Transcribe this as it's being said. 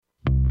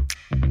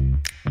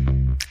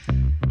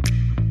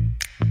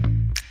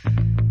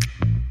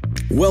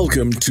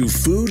Welcome to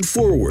Food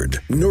Forward,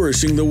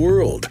 Nourishing the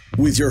World,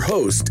 with your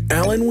host,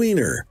 Alan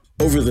Weiner.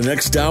 Over the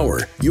next hour,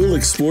 you'll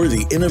explore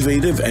the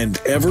innovative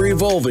and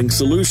ever-evolving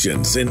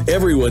solutions in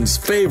everyone's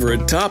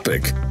favorite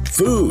topic,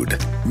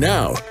 food.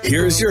 Now,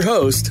 here's your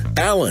host,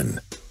 Alan.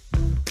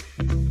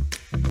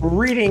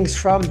 Greetings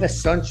from the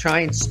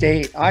Sunshine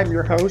State. I'm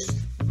your host,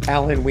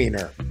 Alan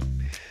Weiner.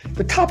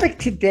 The topic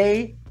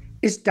today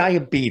is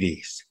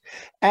diabetes.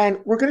 And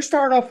we're going to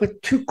start off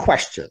with two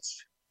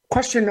questions.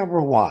 Question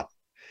number one,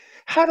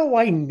 how do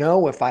I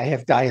know if I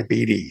have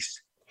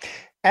diabetes?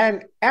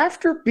 And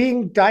after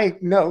being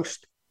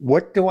diagnosed,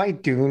 what do I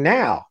do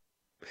now?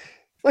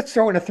 Let's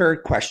throw in a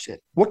third question.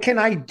 What can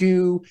I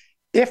do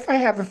if I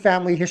have a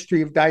family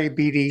history of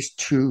diabetes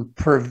to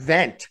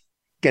prevent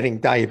getting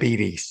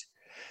diabetes?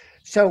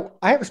 So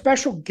I have a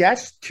special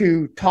guest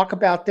to talk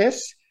about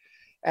this,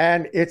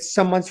 and it's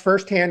someone's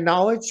firsthand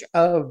knowledge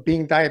of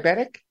being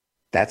diabetic.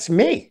 That's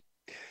me.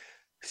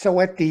 So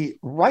at the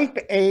ripe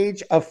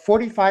age of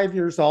 45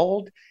 years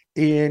old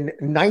in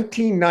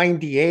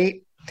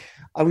 1998,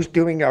 I was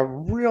doing a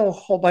real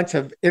whole bunch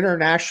of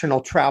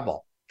international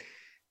travel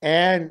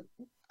and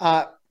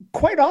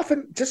quite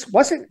often just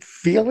wasn't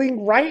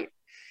feeling right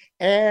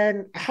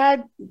and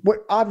had what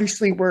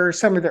obviously were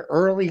some of the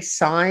early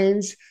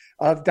signs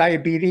of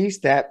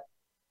diabetes that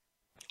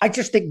I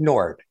just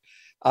ignored.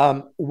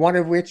 One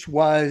of which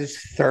was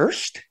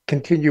thirst,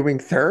 continuing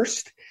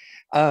thirst.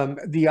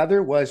 The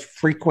other was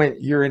frequent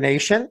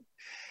urination.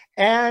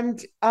 And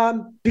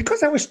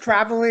because I was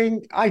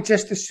traveling, I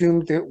just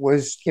assumed it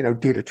was,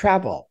 due to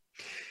travel.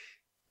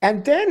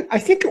 And then I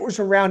think it was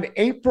around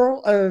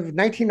April of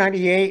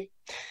 1998,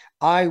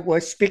 I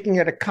was speaking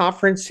at a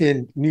conference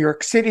in New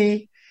York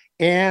City,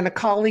 and a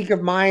colleague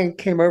of mine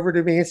came over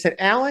to me and said,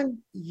 "Alan,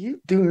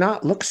 you do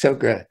not look so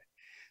good."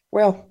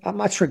 Well, I'm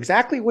not sure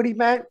exactly what he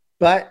meant,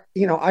 but,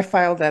 I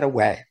filed that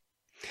away.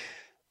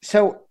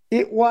 So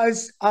it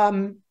was,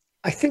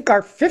 I think,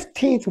 our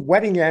 15th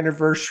wedding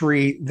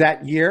anniversary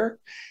that year.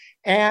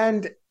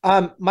 And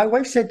my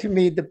wife said to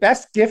me, the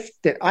best gift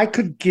that I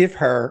could give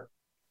her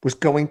was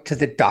going to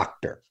the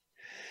doctor.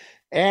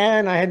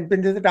 And I hadn't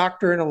been to the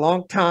doctor in a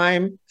long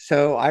time,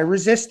 so I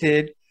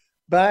resisted.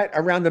 But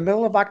around the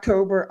middle of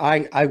October,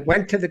 I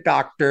went to the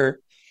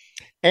doctor,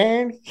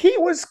 and he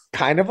was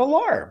kind of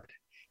alarmed.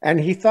 And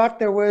he thought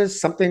there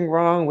was something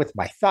wrong with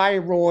my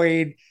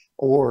thyroid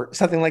or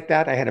something like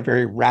that. I had a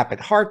very rapid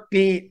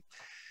heartbeat.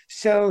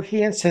 So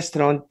he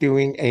insisted on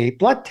doing a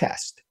blood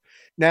test.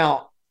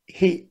 Now,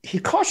 he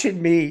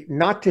cautioned me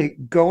not to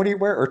go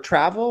anywhere or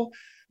travel,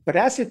 but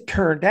as it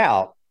turned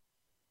out,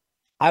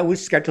 I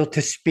was scheduled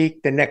to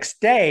speak the next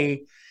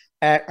day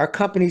at our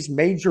company's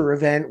major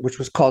event, which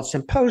was called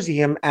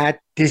Symposium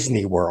at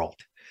Disney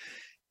World.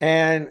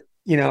 And,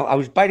 I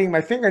was biting my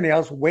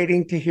fingernails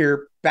waiting to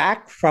hear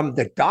back from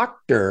the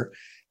doctor,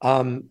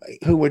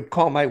 who would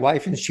call my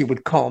wife and she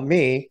would call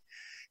me.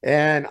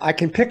 And I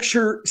can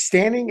picture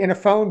standing in a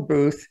phone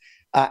booth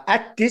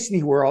at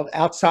Disney World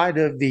outside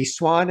of the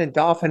Swan and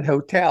Dolphin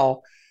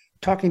Hotel,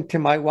 talking to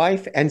my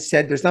wife, and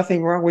said, "There's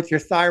nothing wrong with your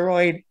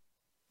thyroid.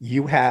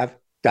 You have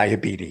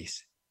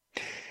diabetes."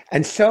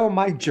 And so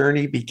my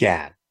journey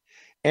began.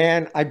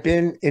 And I've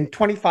been in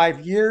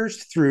 25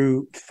 years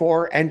through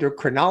 4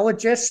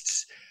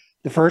 endocrinologists.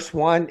 The first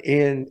one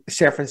in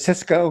San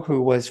Francisco,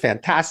 who was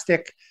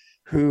fantastic,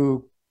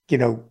 who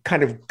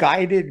kind of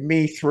guided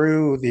me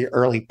through the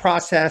early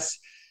process.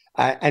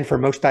 And for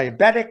most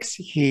diabetics,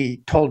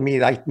 he told me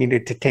that I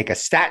needed to take a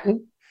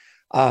statin,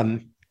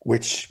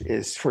 which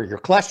is for your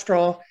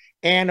cholesterol,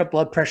 and a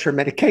blood pressure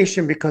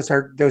medication, because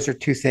those are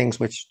two things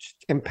which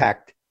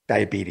impact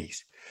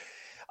diabetes.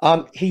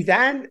 He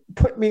then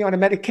put me on a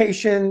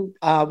medication,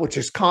 which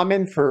is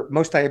common for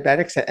most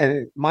diabetics.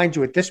 And mind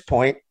you, at this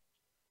point,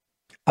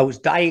 I was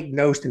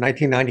diagnosed in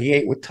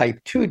 1998 with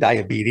type 2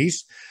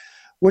 diabetes,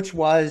 which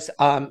was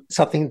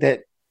something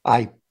that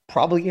I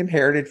probably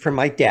inherited from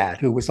my dad,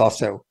 who was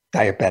also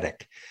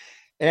diabetic.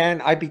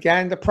 And I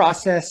began the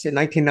process in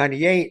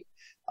 1998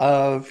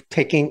 of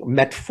taking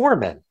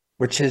metformin,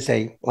 which is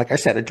like I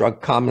said, a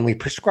drug commonly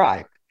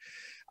prescribed.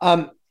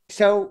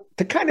 So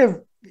to kind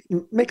of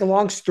make a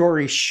long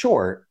story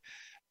short,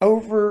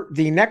 over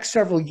the next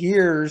several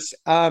years,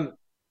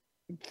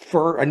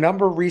 for a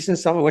number of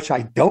reasons, some of which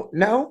I don't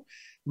know,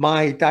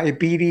 my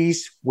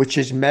diabetes, which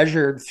is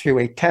measured through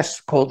a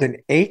test called an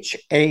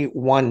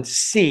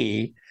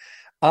HA1C,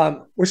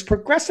 was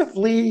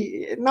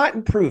progressively not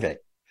improving.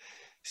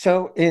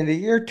 So in the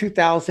year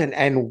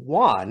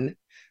 2001,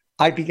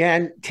 I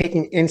began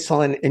taking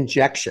insulin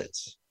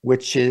injections,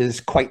 which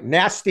is quite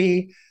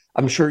nasty.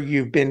 I'm sure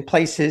you've been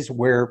places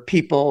where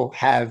people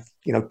have,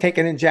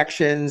 taken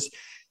injections.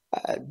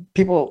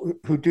 People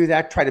who do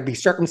that try to be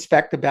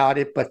circumspect about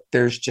it, but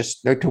there's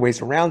just no two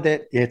ways around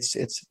it.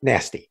 It's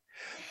nasty.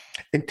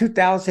 In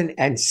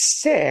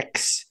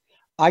 2006,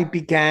 I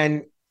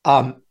began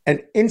an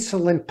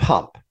insulin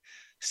pump.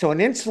 So an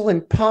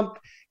insulin pump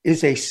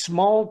is a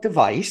small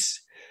device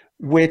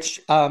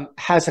which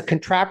has a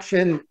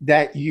contraption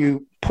that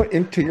you put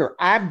into your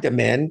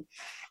abdomen,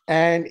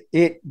 and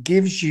it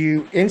gives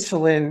you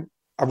insulin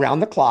around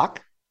the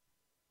clock.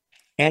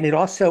 And it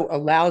also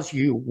allows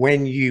you,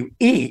 when you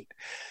eat,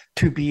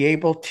 to be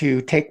able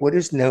to take what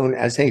is known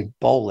as a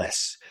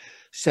bolus.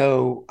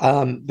 So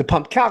the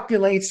pump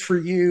calculates for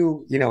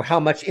you, how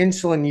much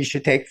insulin you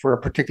should take for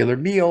a particular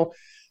meal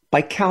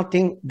by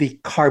counting the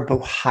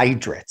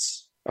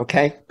carbohydrates.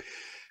 Okay.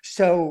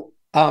 So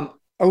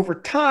over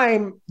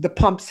time, the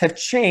pumps have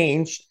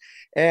changed.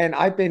 And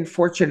I've been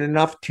fortunate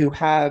enough to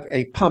have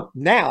a pump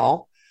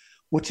now,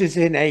 which is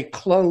in a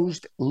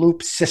closed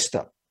loop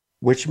system,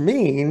 which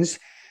means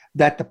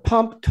that the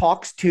pump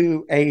talks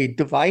to a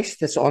device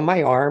that's on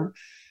my arm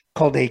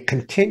called a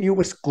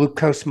continuous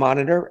glucose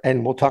monitor.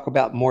 And we'll talk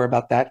about more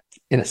about that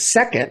in a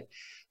second.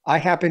 I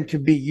happen to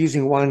be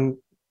using one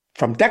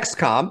from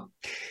Dexcom,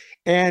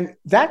 and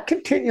that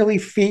continually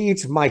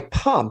feeds my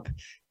pump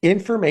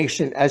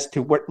information as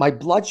to what my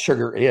blood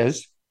sugar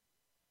is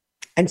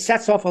and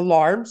sets off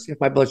alarms if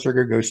my blood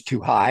sugar goes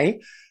too high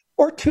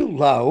or too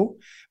low,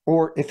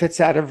 or if it's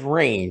out of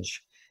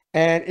range.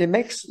 And it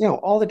makes,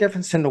 all the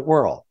difference in the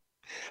world.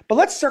 But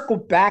let's circle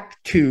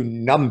back to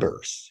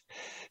numbers.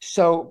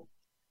 So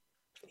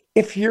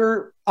if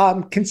you're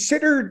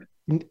considered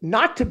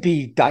not to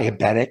be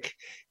diabetic,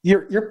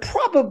 you're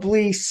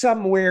probably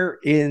somewhere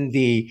in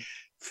the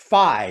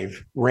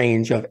 5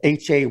 range of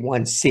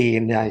HA1C.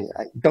 And I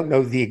don't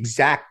know the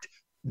exact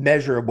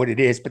measure of what it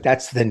is, but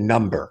that's the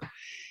number.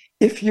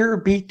 If you're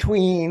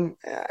between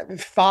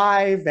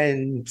 5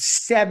 and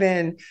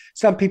 7,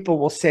 some people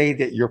will say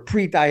that you're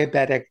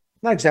pre-diabetic.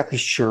 Not exactly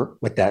sure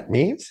what that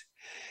means.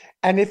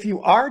 And if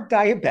you are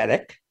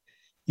diabetic,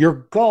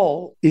 your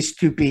goal is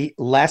to be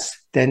less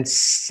than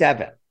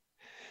 7.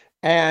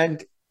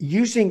 And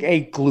using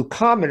a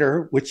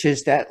glucometer, which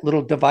is that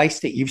little device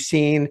that you've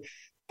seen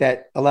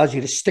that allows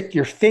you to stick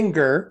your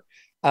finger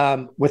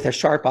with a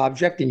sharp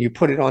object and you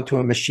put it onto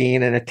a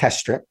machine and a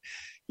test strip,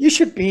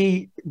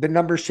 the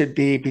number should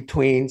be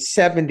between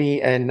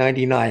 70 and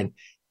 99.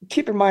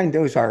 Keep in mind,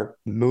 those are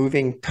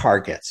moving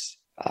targets.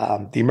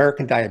 The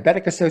American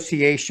Diabetic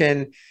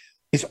Association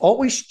is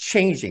always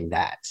changing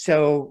that.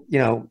 So,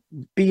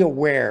 be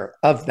aware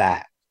of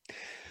that.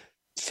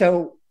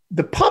 So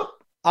the pump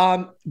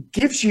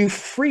gives you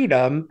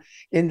freedom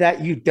in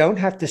that you don't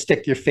have to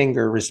stick your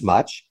finger as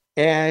much,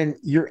 and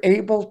you're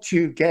able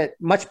to get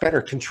much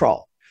better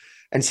control.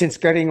 And since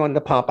getting on the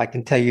pump, I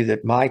can tell you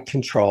that my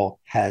control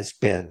has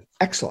been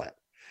excellent.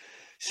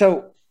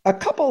 So a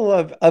couple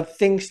of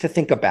things to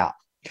think about.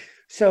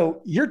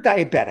 So you're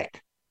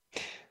diabetic.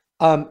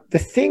 The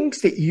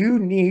things that you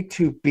need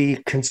to be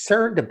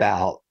concerned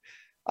about,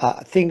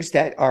 things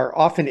that are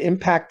often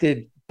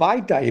impacted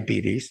by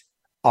diabetes,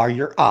 are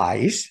your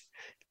eyes,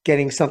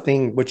 getting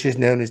something which is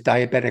known as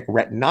diabetic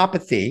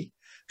retinopathy.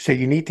 So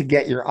you need to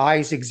get your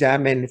eyes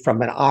examined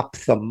from an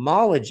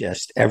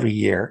ophthalmologist every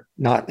year,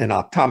 not an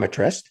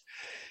optometrist.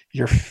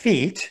 Your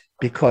feet,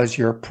 because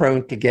you're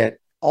prone to get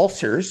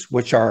ulcers,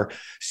 which are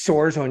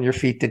sores on your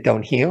feet that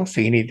don't heal.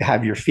 So you need to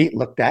have your feet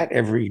looked at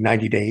every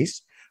 90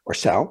 days or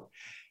so.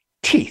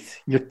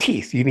 Your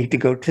teeth, you need to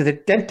go to the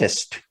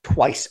dentist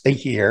twice a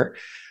year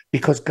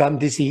because gum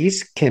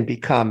disease can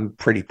become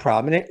pretty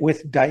prominent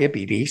with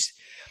diabetes.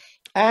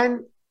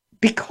 And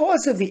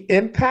because of the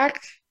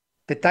impact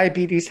that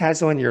diabetes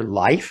has on your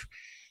life,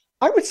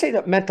 I would say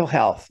that mental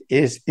health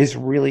is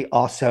really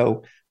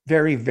also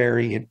very,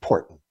 very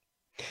important.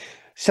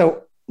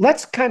 So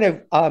let's kind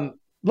of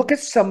look at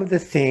some of the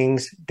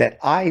things that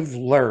I've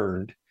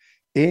learned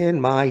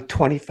in my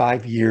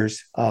 25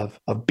 years of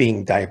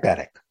being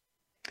diabetic.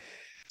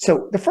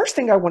 So the first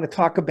thing I want to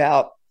talk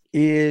about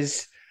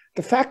is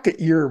the fact that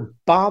you're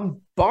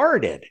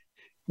bombarded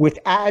with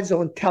ads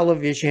on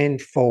television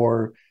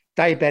for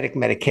diabetic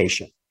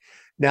medication.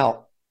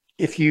 Now,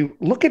 if you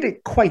look at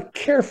it quite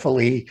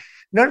carefully,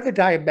 none of the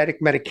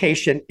diabetic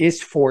medication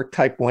is for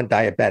type 1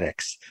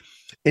 diabetics.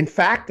 In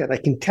fact, and I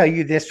can tell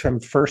you this from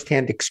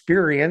firsthand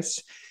experience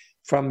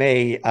from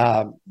a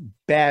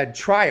bad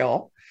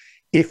trial,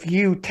 if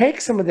you take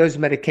some of those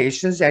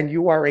medications and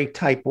you are a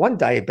type 1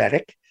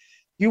 diabetic,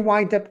 you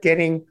wind up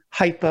getting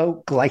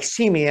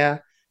hypoglycemia,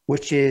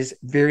 which is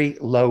very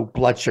low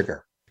blood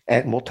sugar.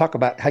 And we'll talk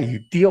about how you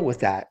deal with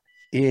that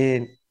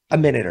in a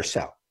minute or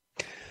so.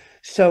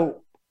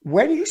 So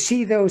when you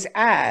see those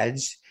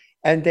ads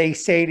and they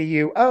say to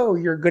you, oh,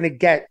 you're going to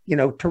get,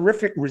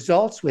 terrific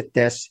results with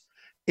this,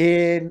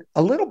 in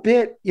a little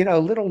bit,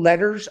 little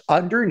letters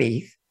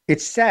underneath, it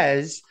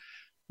says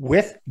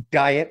with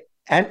diet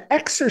and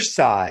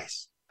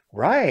exercise,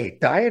 right?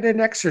 Diet and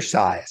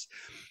exercise.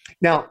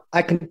 Now,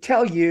 I can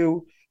tell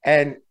you,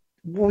 and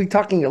we'll be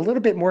talking a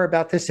little bit more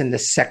about this in the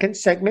second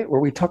segment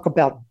where we talk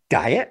about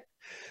diet,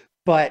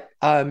 but,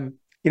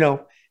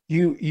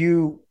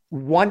 you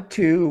want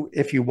to,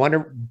 if you want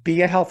to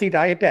be a healthy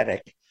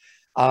diabetic,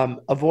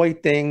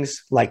 avoid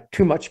things like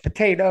too much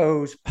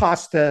potatoes,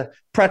 pasta,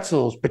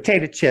 pretzels,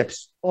 potato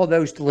chips, all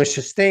those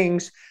delicious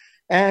things,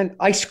 and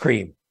ice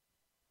cream.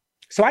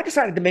 So I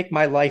decided to make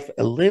my life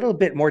a little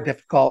bit more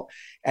difficult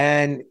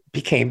and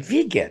became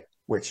vegan.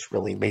 which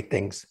really made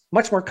things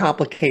much more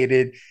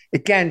complicated.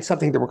 Again,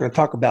 something that we're going to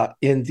talk about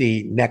in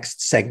the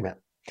next segment.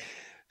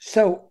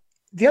 So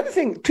the other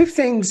thing, two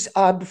things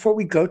before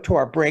we go to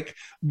our break.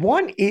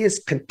 One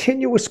is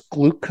continuous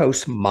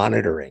glucose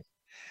monitoring.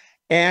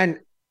 And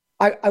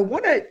I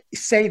want to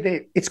say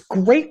that it's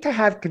great to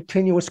have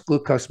continuous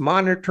glucose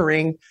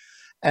monitoring.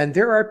 And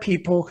there are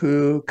people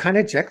who kind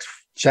of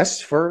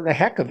just for the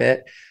heck of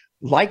it,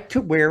 like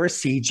to wear a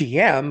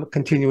CGM,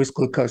 continuous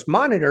glucose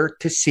monitor,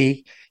 to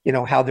see,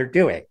 how they're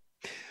doing.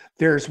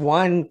 There's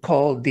one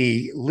called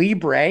the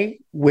Libre,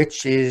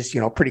 which is,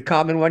 a pretty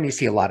common one. You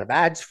see a lot of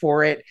ads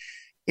for it.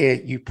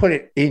 You put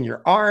it in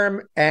your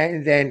arm,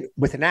 and then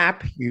with an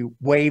app, you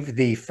wave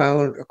the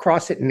phone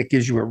across it, and it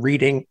gives you a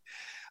reading.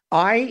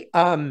 I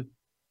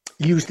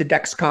use the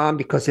Dexcom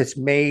because it's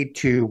made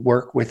to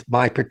work with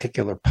my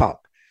particular pump.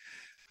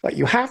 But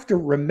you have to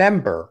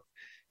remember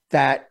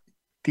that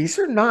these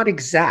are not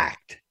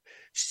exact.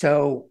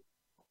 So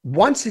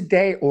once a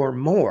day or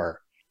more,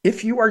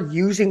 if you are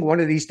using one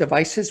of these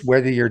devices,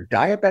 whether you're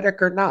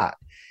diabetic or not,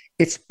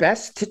 it's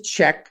best to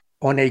check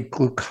on a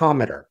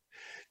glucometer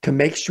to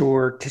make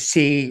sure to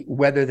see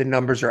whether the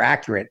numbers are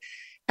accurate.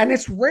 And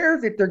it's rare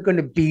that they're going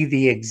to be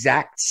the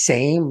exact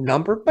same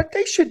number, but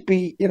they should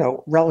be,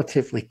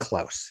 relatively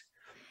close.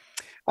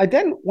 I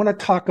then want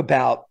to talk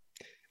about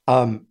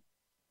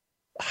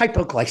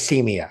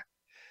hypoglycemia,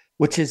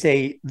 which is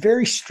a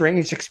very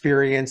strange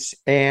experience.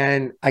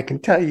 And I can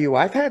tell you,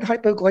 I've had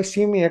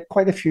hypoglycemia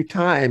quite a few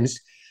times,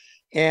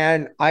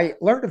 and I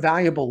learned a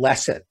valuable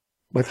lesson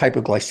with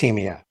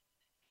hypoglycemia.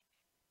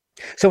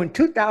 So in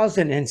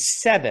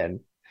 2007,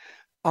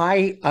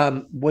 I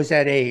was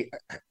at a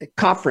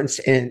conference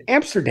in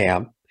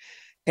Amsterdam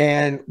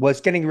and was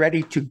getting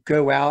ready to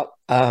go out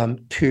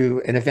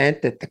to an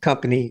event that the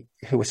company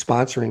who was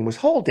sponsoring was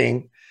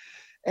holding.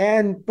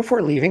 And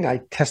before leaving,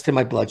 I tested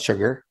my blood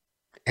sugar,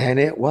 and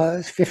it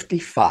was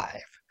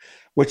 55,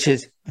 which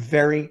is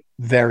very,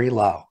 very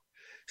low.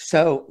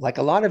 So like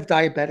a lot of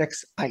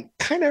diabetics, I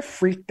kind of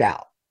freaked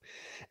out,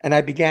 and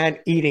I began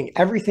eating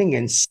everything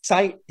in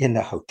sight in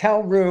the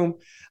hotel room.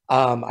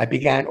 I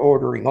began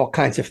ordering all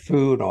kinds of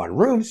food on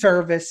room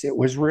service. It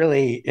was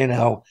really,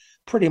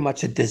 pretty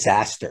much a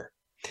disaster.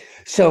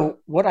 So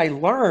what I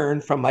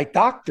learned from my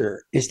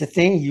doctor is the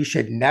thing you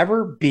should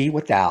never be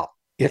without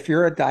if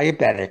you're a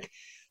diabetic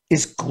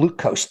is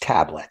glucose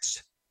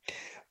tablets.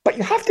 But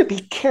you have to be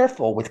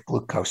careful with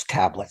glucose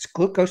tablets.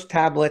 Glucose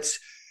tablets,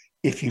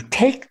 if you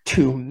take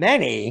too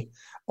many,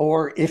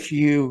 or if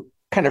you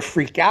kind of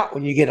freak out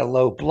when you get a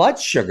low blood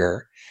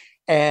sugar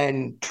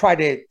and try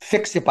to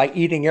fix it by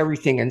eating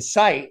everything in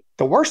sight,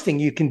 the worst thing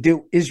you can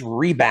do is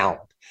rebound.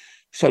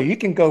 So you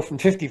can go from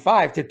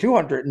 55 to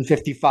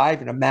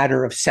 255 in a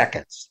matter of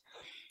seconds.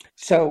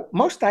 So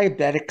most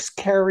diabetics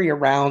carry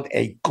around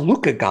a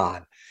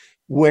glucagon,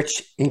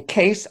 which in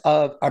case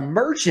of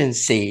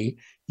emergency,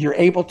 you're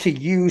able to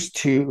use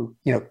to,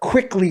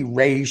 quickly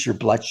raise your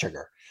blood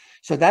sugar.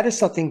 So that is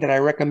something that I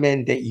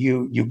recommend that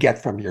you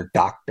get from your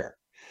doctor.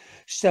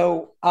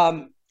 So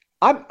I'm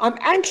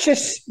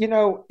anxious,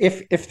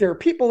 if there are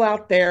people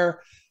out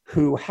there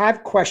who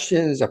have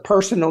questions, a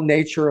personal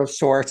nature of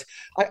sorts,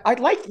 I'd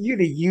like you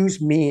to use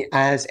me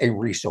as a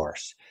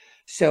resource.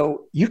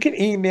 So you can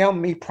email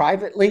me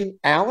privately,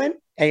 Allen,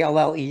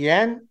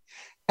 ALLEN,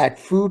 at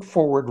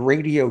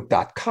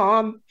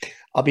foodforwardradio.com.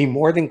 I'll be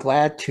more than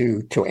glad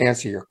to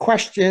answer your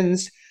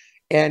questions.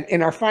 And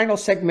in our final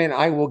segment,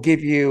 I will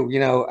give you,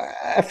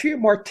 a few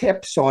more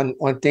tips on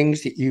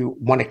things that you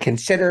want to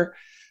consider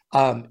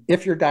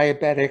if you're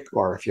diabetic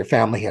or if your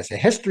family has a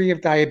history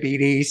of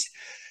diabetes.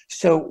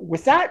 So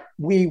with that,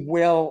 we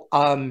will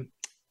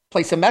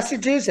play some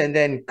messages and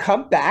then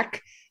come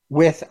back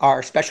with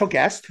our special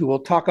guest who will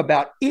talk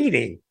about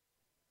eating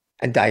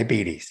and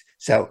diabetes.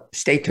 So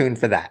stay tuned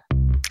for that.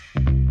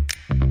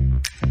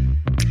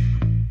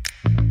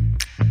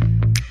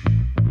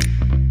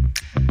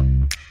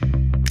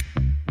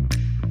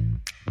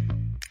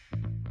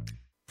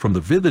 From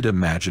the vivid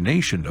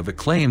imagination of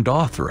acclaimed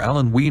author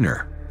Alan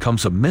Weiner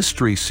comes a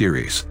mystery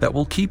series that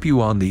will keep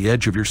you on the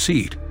edge of your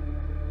seat.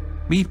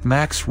 Meet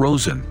Max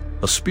Rosen,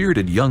 a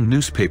spirited young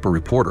newspaper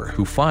reporter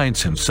who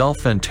finds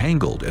himself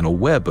entangled in a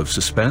web of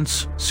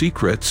suspense,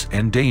 secrets,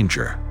 and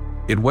danger.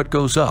 In What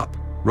Goes Up,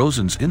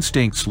 Rosen's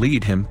instincts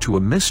lead him to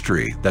a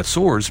mystery that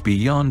soars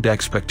beyond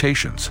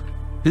expectations.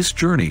 His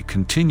journey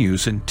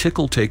continues in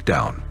Tickle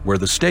Takedown, where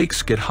the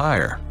stakes get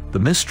higher, the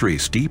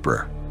mysteries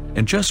deeper.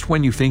 And just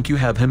when you think you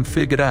have him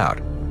figured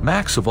out,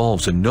 Max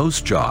evolves a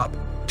nose job,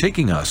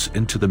 taking us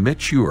into the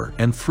mature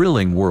and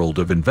thrilling world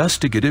of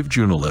investigative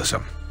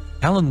journalism.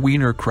 Alan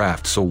Weiner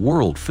crafts a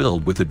world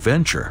filled with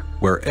adventure,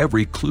 where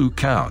every clue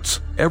counts,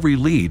 every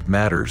lead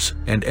matters,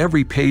 and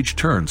every page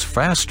turns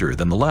faster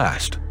than the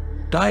last.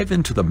 Dive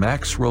into the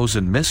Max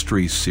Rosen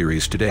Mysteries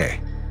series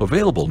today.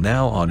 Available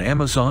now on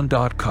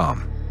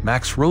Amazon.com.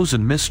 Max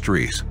Rosen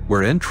Mysteries,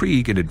 where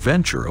intrigue and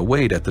adventure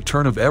await at the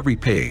turn of every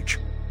page.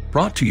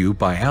 Brought to you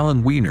by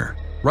Alan Weiner,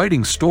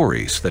 writing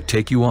stories that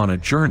take you on a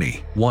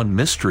journey, one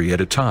mystery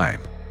at a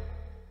time.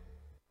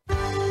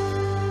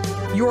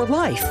 Your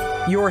life,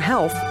 Your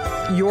health,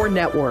 your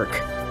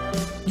network.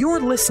 You're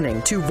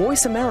listening to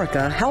Voice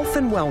America Health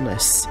and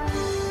Wellness.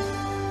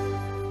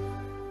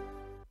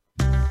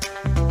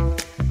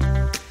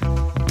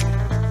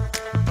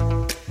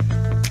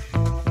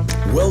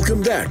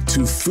 Welcome back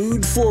to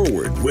Food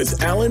Forward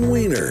with Alan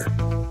Weiner.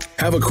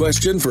 Have a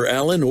question for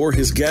Alan or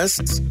his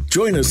guests?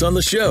 Join us on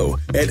the show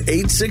at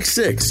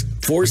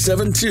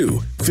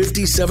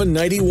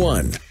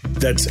 866-472-5791.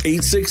 That's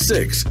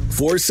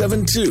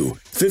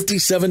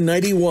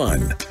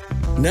 866-472-5791.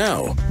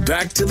 Now,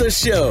 back to the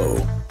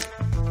show.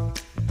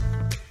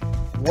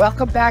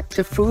 Welcome back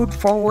to Food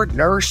Forward,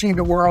 Nourishing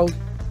the World.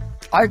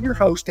 I'm your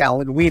host,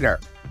 Alan Weiner.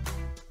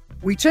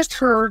 We just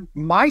heard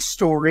my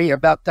story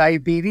about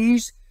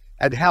diabetes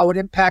and how it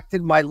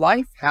impacted my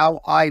life, how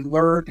I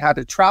learned how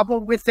to travel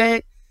with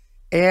it,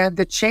 and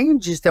the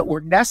changes that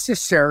were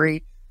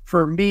necessary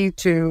for me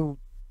to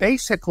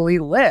basically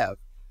live.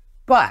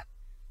 But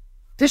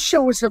this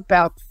show is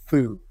about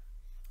food.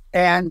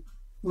 And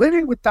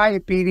living with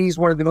diabetes,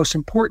 one of the most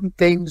important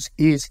things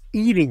is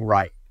eating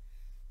right.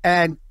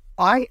 And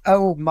I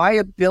owe my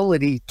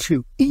ability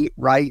to eat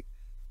right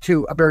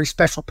to a very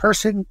special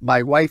person,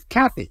 my wife,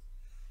 Kathy.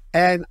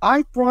 And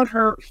I brought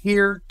her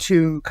here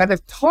to kind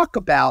of talk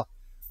about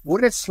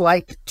what it's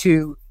like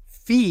to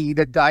feed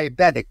a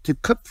diabetic, to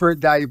cook for a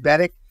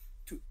diabetic,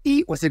 to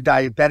eat with a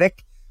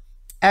diabetic.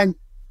 And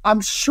I'm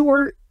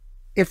sure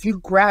if you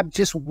grab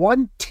just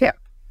one tip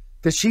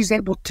that she's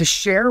able to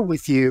share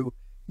with you,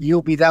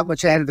 you'll be that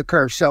much ahead of the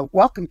curve. So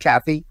welcome,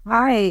 Kathy.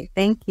 Hi,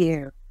 thank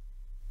you.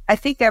 I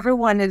think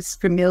everyone is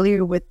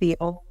familiar with the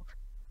old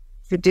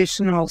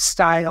traditional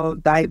style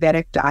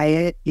diabetic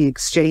diet, the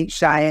exchange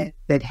diet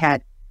that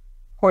had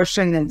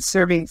portion and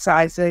serving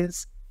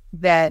sizes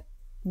that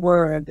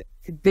were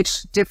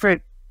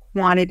different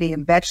quantity of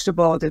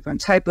vegetable,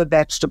 different type of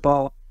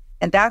vegetable.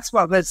 And that's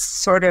what was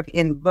sort of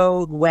in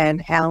vogue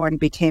when Alan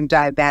became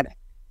diabetic.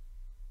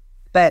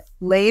 But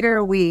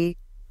later we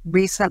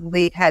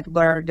recently had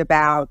learned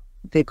about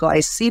the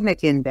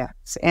glycemic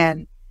index,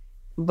 and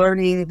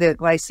learning the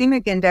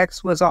glycemic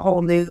index was a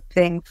whole new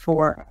thing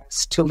for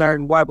us to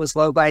learn what was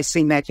low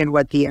glycemic and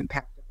what the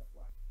impact of it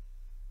was.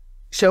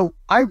 So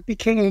I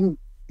became,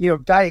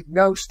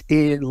 diagnosed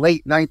in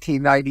late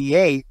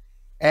 1998,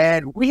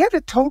 and we had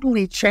to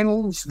totally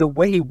change the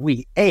way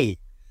we ate.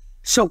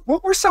 So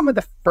what were some of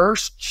the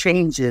first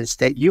changes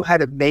that you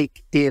had to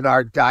make in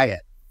our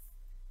diet?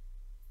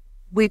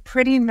 We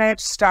pretty much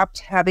stopped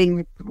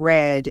having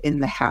bread in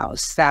the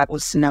house. That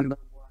was number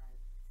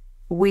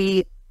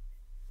one.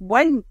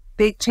 One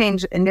big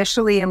change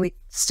initially, and we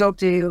still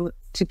do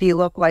to be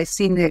low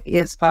glycemic,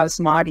 is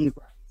basmati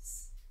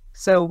rice.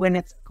 So when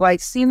it's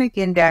glycemic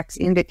index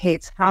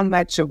indicates how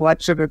much of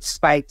blood sugar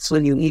spikes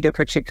when you eat a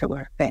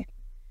particular thing.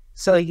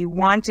 So you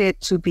want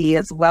it to be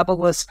as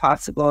level as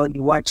possible, and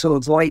you want to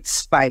avoid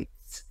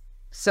spikes.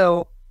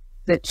 So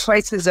the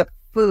choices of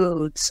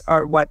foods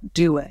are what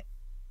do it.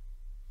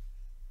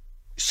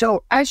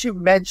 So as you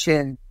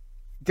mentioned,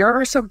 there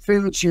are some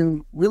foods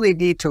you really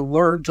need to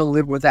learn to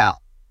live without.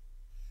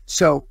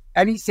 So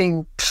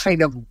anything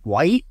kind of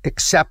white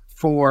except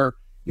for,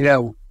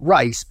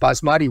 rice,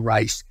 basmati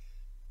rice,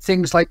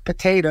 things like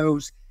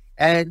potatoes.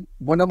 And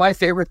one of my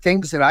favorite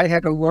things that I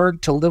had to learn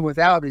to live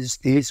without is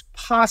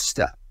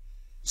pasta.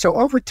 So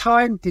over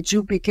time, did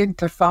you begin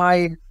to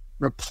find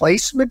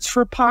replacements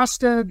for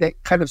pasta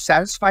that kind of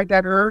satisfied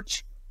that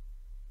urge?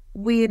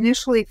 We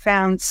initially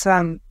found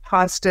some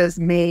pastas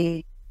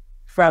made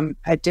from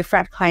a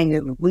different kind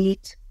of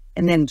wheat.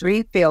 And then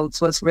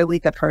Dreamfields was really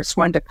the first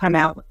one to come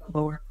out with a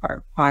lower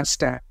carb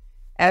pasta.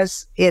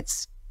 As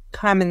it's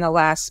come in the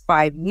last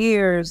 5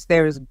 years,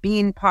 there's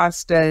bean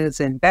pastas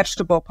and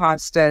vegetable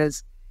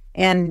pastas,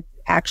 and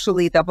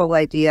actually the whole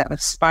idea of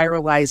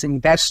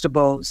spiralizing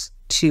vegetables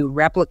to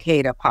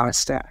replicate a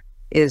pasta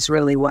is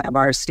really one of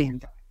our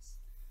standouts.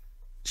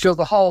 So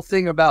the whole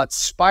thing about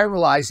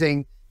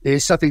spiralizing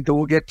is something that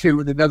we'll get to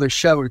in another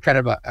show, kind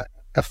of a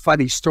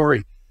funny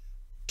story.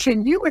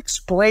 Can you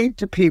explain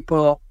to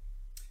people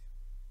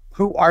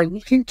who are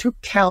looking to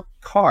count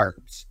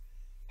carbs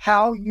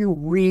how you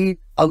read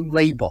a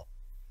label?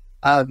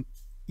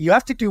 You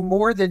have to do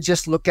more than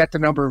just look at the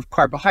number of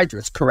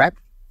carbohydrates, correct?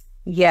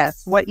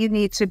 Yes. What you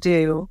need to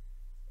do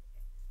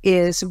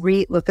is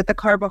look at the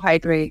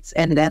carbohydrates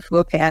and then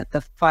look at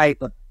the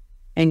fiber.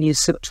 And you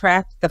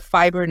subtract the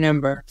fiber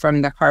number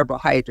from the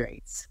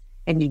carbohydrates.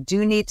 And you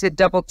do need to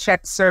double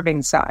check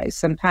serving size.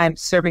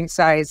 Sometimes serving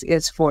size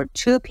is for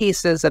 2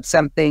 pieces of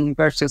something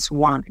versus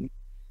 1.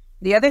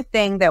 The other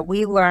thing that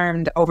we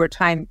learned over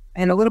time,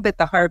 and a little bit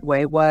the hard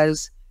way,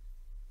 was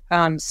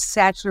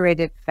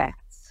saturated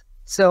fats.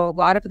 So a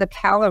lot of the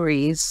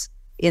calories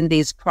in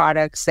these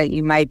products that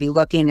you might be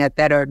looking at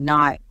that are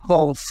not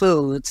whole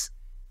foods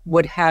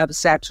would have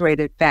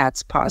saturated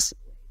fats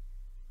possibly.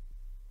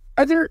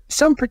 Are there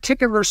some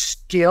particular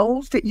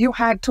skills that you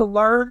had to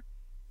learn?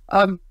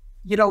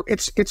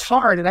 It's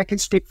hard, and I can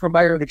speak from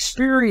my own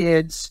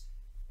experience.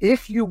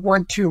 If you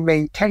want to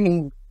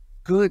maintain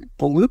good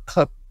blood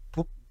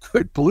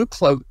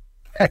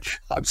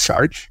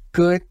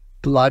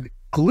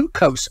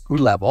glucose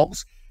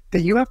levels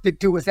that you have to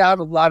do without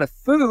a lot of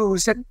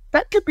foods, and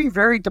that could be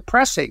very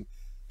depressing.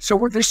 So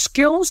were there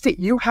skills that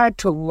you had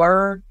to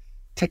learn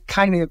to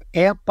kind of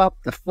amp up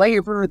the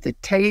flavor, the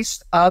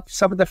taste of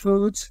some of the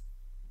foods?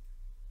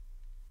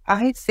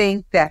 I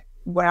think that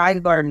what I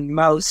learned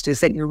most is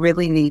that you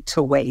really need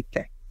to weigh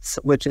things,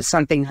 which is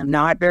something I'm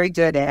not very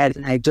good at,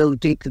 and I do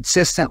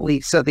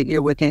consistently so that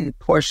you're within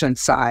portion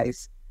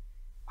size.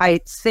 I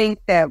think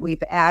that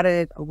we've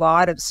added a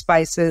lot of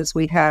spices.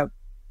 We have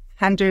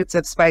hundreds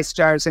of spice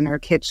jars in our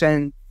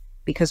kitchen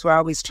because we're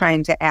always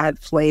trying to add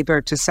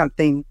flavor to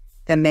something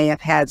that may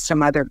have had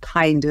some other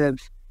kind of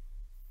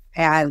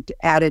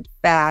added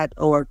fat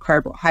or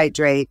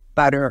carbohydrate,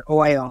 butter,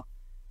 oil.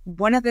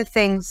 One of the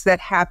things that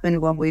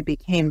happened when we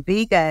became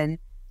vegan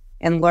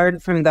and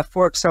learned from the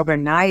forks over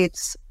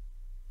knives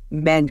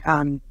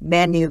menu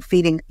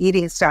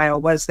eating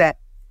style was that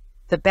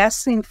the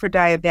best thing for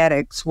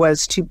diabetics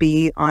was to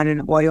be on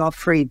an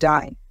oil-free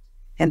diet.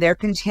 And their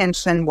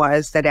contention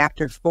was that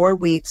after 4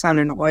 weeks on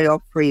an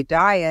oil-free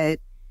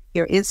diet,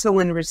 your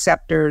insulin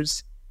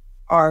receptors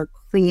are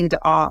cleaned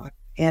off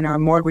and are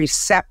more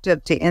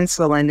receptive to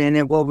insulin, and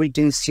it will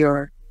reduce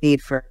your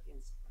need for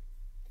insulin.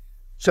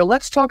 So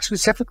let's talk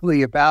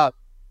specifically about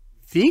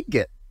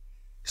vegan.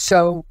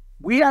 So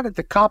we added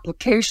the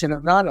complication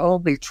of not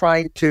only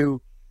trying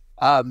to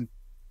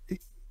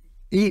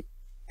eat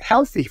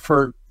healthy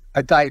for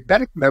a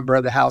diabetic member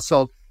of the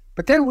household,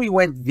 but then we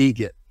went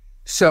vegan.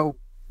 So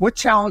what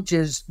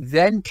challenges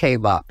then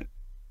came up?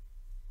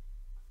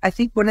 I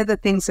think one of the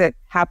things that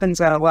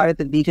happens on a lot of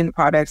the vegan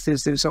products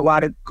is there's a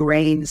lot of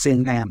grains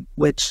in them,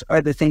 which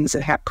are the things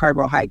that have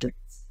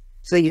carbohydrates.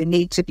 So you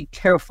need to be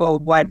careful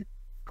what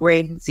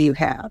grains you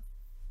have.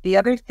 The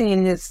other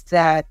thing is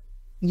that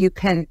you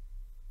can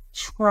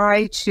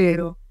try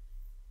to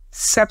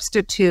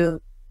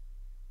substitute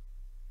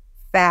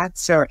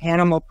fats or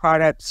animal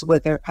products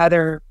with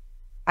other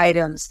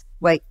items,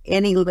 like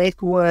any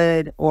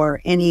liquid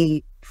or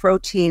any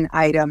protein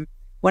item.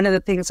 One of the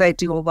things I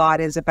do a lot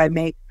is if I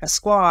make a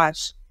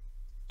squash,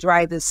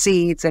 dry the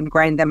seeds and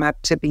grind them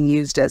up to be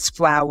used as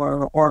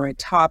flour or a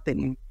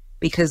topping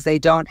because they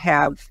don't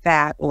have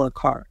fat or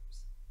carbs.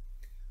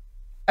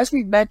 As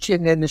we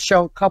mentioned in the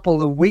show a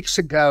couple of weeks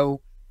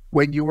ago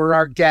when you were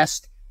our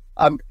guest,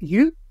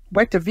 you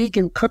went to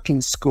vegan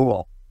cooking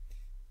school.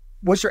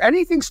 Was there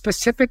anything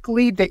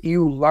specifically that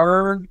you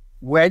learned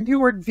when you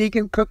were in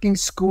vegan cooking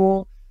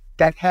school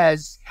that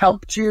has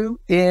helped you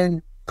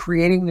in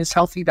creating this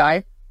healthy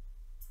diet?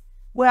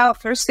 Well,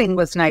 first thing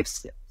was knife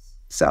skills.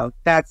 So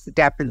that's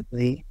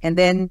definitely. And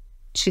then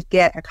to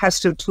get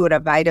accustomed to it,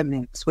 a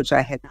Vitamix, which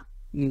I had not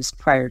used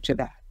prior to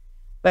that.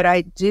 But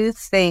I do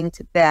think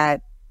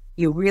that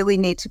you really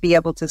need to be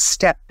able to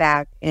step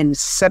back and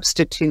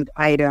substitute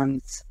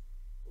items.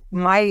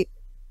 My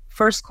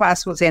first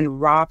class was in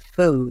raw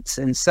foods.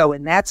 And so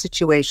in that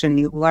situation,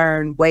 you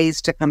learn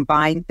ways to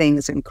combine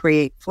things and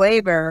create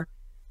flavor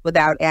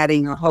without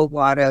adding a whole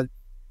lot of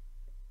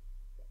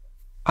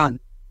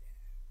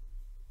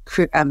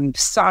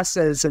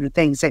sauces and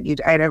things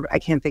that I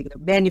can't think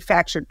of,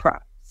 manufactured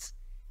products.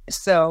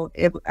 So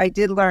I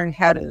did learn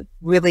how to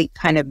really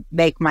kind of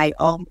make my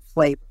own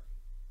flavor.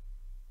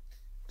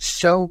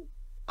 So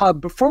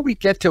before we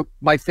get to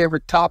my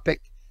favorite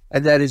topic,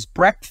 and that is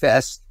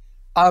breakfast,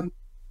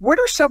 what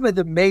are some of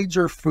the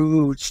major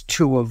foods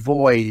to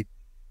avoid,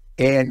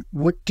 and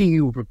what do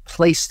you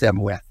replace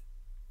them with?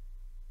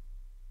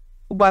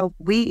 Well,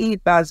 we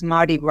eat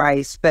basmati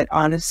rice, but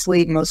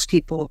honestly, most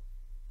people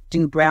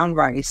do brown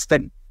rice,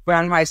 but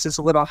brown rice is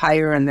a little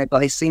higher in the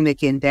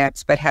glycemic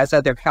index, but has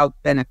other health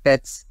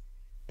benefits.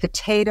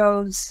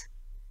 Potatoes,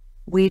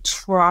 we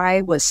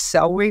try with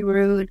celery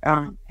root.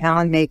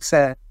 Alan makes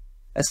a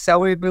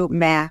celery root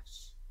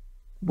mash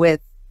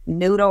with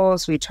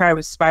noodles. We try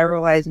with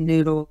spiralized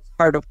noodles,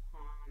 heart of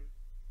palm,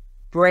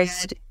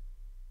 bread.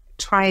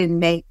 Try and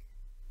make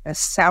a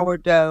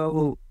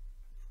sourdough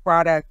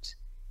product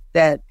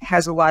that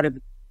has a lot of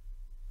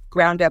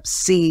ground up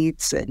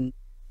seeds and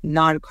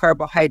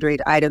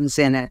non-carbohydrate items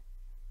in it.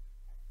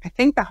 I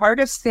think the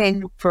hardest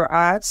thing for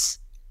us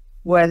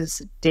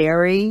was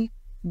dairy,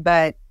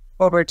 but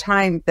over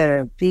time,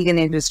 the vegan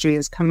industry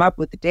has come up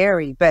with the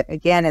dairy. But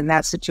again, in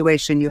that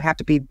situation, you have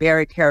to be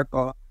very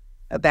careful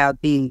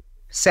about the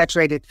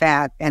saturated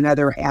fat and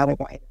other added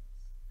items.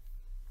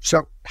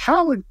 So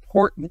how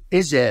important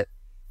is it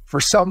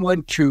for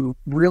someone to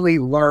really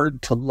learn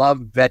to love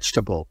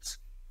vegetables?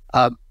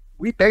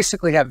 We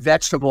basically have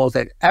vegetables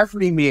at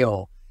every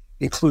meal,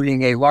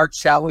 including a large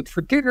salad for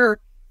dinner,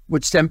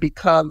 which then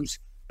becomes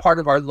part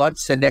of our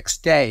lunch the next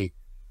day.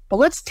 But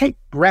let's take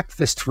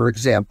breakfast, for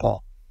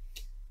example.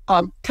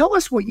 Tell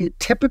us what you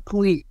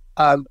typically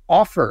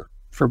offer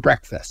for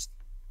breakfast.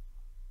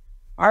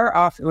 Our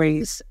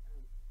offerings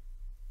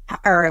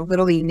are a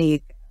little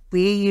unique.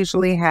 We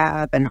usually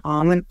have an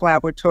almond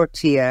flour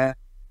tortilla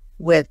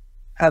with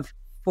a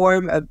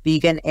form of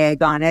vegan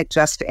egg on it,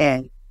 just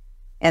egg.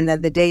 And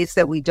then the days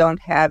that we don't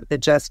have the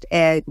just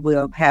egg,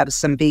 we'll have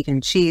some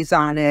vegan cheese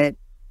on it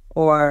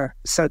or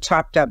some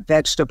chopped up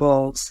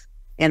vegetables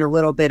and a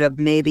little bit of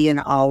maybe an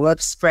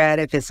olive spread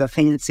if it's a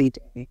fancy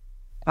day.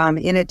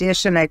 In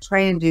addition, I try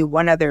and do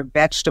one other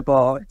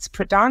vegetable. It's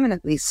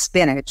predominantly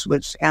spinach,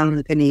 which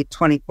Alan can eat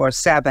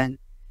 24/7,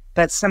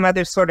 but some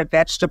other sort of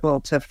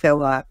vegetable to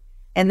fill up.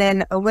 And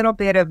then a little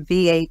bit of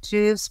V8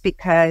 juice,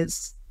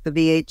 because the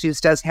V8 juice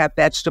does have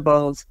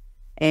vegetables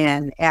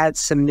and adds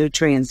some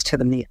nutrients to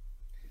the meal.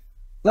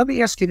 Let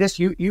me ask you this.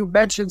 You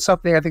mentioned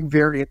something I think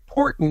very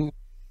important,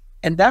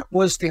 and that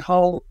was the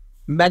whole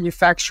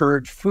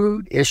manufactured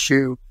food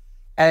issue.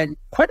 And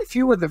quite a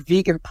few of the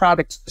vegan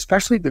products,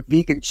 especially the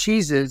vegan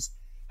cheeses,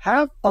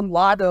 have a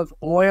lot of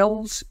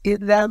oils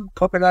in them,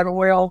 coconut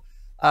oil,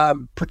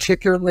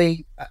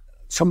 particularly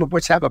some of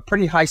which have a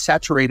pretty high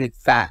saturated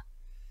fat.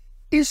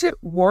 Is it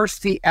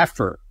worth the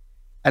effort?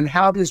 And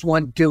how does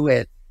one do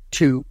it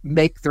to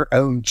make their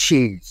own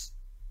cheese?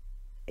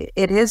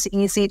 It is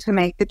easy to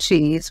make the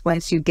cheese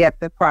once you get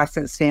the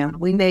process down.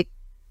 We make,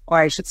 or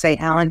I should say,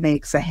 Alan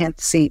makes a hemp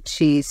seed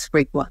cheese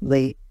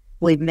frequently.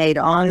 We've made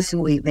almond,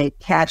 we've made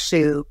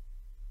cashew.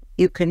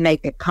 You can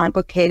make it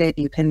complicated,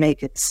 you can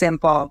make it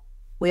simple.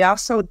 We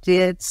also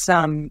did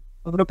a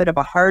little bit of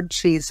a hard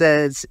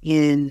cheeses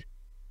in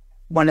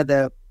one of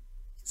the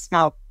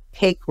small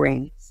cake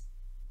rings,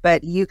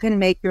 but you can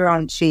make your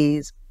own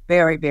cheese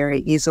very,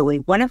 very easily.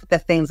 One of the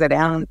things that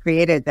Alan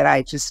created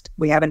that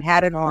we haven't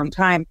had in a long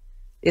time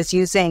is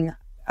using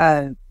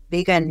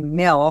vegan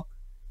milk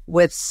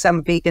with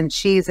some vegan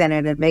cheese in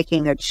it and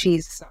making a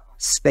cheese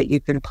sauce that you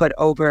can put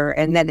over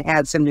and then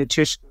add some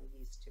nutritional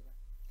yeast to it.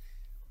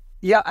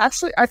 Yeah,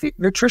 actually, I think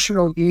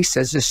nutritional yeast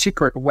is a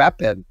secret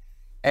weapon.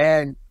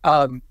 And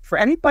for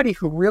anybody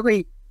who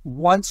really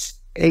wants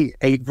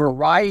a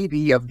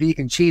variety of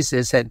vegan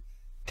cheeses, and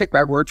take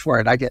my word for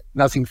it, I get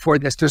nothing for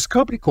this. There's a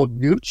company called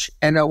Nooch,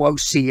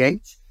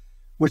 Nooch,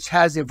 which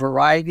has a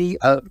variety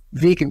of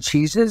vegan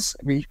cheeses.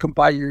 I mean, you can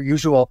buy your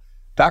usual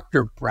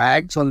Dr.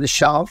 Bragg's on the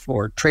shelf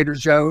or Trader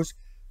Joe's,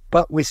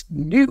 but with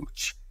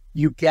Nooch,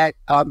 you get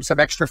some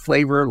extra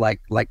flavor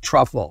like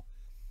truffle.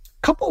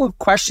 Couple of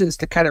questions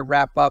to kind of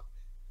wrap up.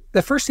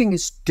 The first thing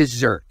is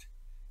dessert.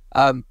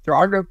 There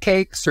are no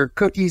cakes or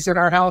cookies in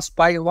our house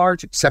by and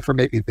large, except for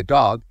maybe the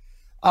dog.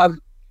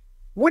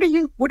 What do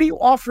you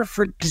offer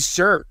for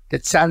dessert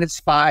that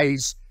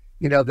satisfies,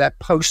 that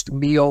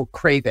post-meal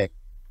craving?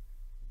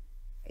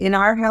 In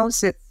our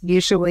house, it's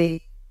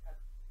usually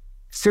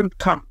fruit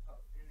compote.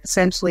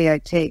 Essentially, I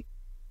take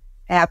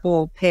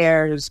apple,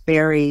 pears,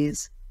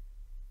 berries,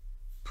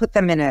 put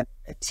them in a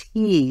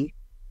tea,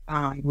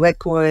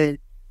 liquid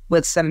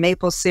with some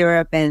maple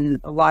syrup and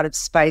a lot of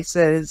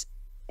spices,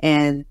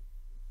 and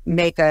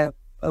make a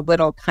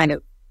little kind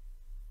of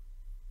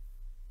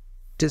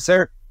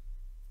dessert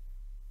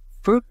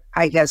fruit,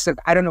 I guess.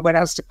 I don't know what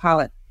else to call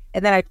it.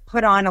 And then I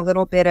put on a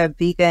little bit of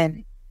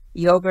vegan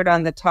yogurt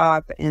on the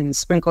top and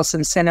sprinkle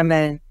some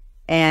cinnamon.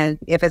 And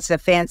if it's a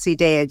fancy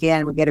day,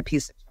 again, we get a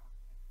piece of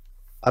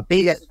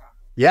chocolate.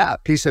 A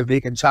piece of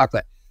vegan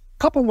chocolate.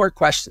 Couple more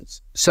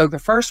questions. So the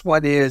first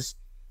one is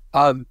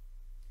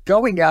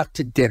going out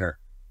to dinner.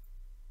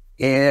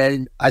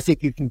 And I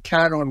think you can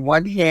count on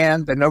one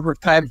hand the number of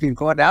times you've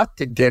gone out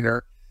to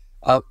dinner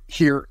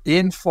here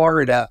in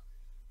Florida.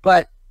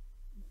 But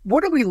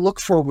what do we look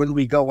for when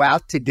we go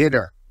out to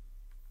dinner?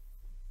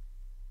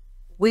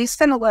 We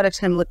spend a lot of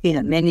time looking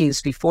at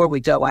menus before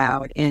we go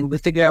out, and we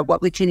figure out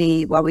what we can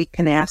eat, what we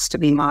can ask to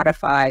be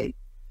modified.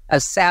 A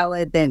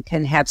salad that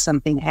can have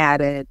something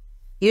added.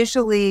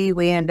 Usually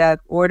we end up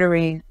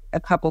ordering a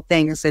couple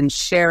things and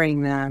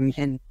sharing them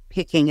and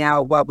picking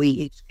out what we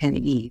each can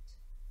eat.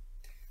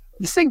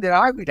 The thing that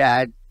I would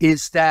add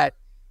is that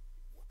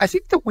I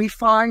think that we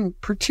find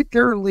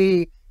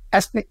particularly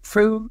ethnic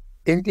food,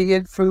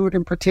 Indian food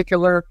in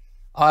particular,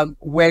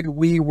 when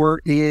we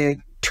were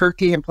in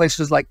Turkey and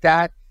places like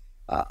that,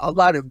 a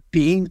lot of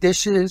bean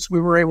dishes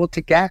we were able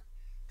to get.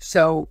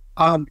 So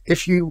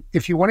if you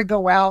want to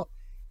go out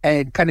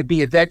and kind of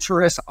be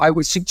adventurous, I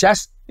would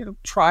suggest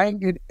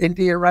trying an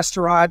Indian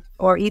restaurant.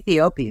 Or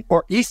Ethiopian.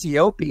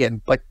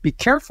 But be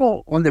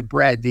careful on the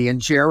bread, the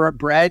injera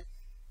bread,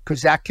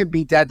 because that can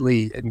be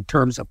deadly in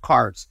terms of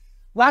carbs.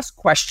 Last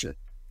question.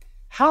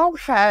 How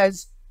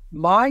has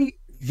my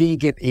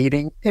vegan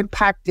eating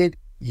impacted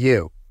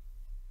you?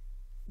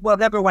 Well,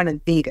 number one,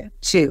 I'm vegan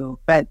too,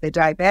 but the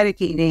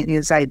diabetic eating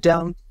is I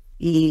don't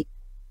eat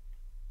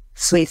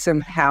sweets in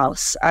the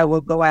house. I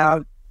will go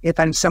out if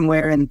I'm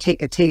somewhere and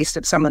take a taste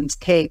of someone's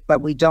cake,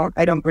 but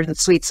I don't bring the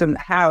sweets in the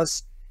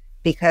house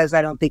because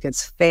I don't think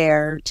it's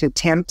fair to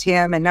tempt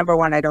him. And number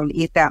one, I don't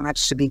eat that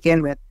much to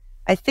begin with.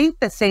 I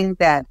think the thing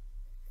that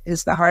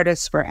is the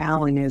hardest for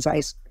Alan is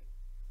ice cream.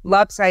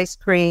 Loves ice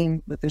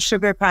cream with the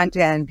sugar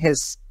content.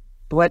 His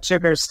blood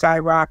sugar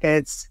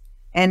skyrockets.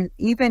 And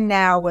even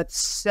now with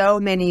so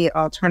many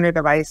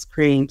alternative ice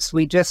creams,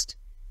 we just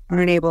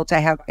aren't able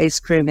to have ice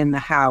cream in the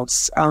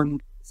house.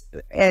 And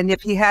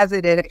if he has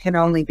it, it can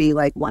only be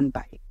like one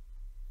bite.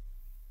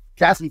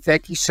 Kathy,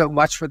 thank you so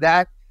much for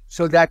that.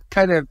 So that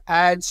kind of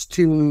adds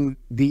to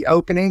the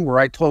opening where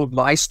I told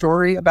my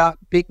story about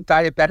being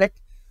diabetic.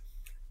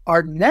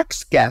 Our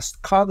next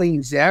guest,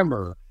 Colleen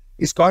Zammer,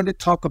 is going to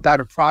talk about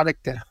a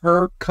product that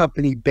her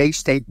company, Bay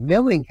State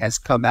Milling, has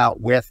come out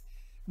with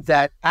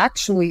that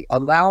actually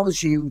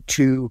allows you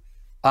to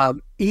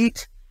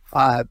eat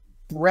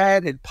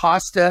bread and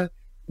pasta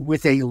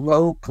with a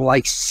low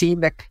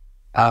glycemic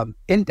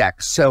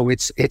index. So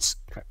it's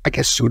I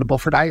guess suitable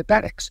for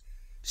diabetics.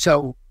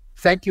 So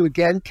thank you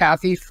again,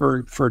 Kathy,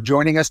 for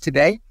joining us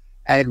today,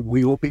 and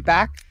we will be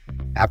back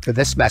after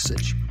this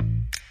message.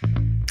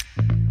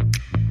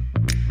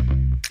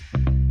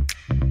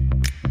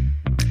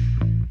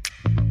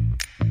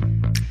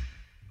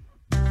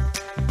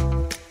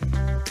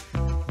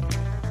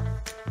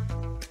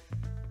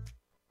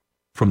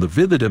 From the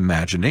vivid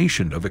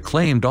imagination of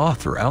acclaimed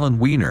author Alan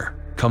Weiner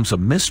comes a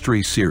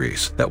mystery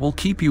series that will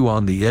keep you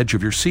on the edge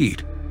of your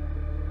seat.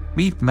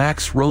 Meet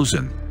Max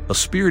Rosen, a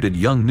spirited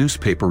young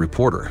newspaper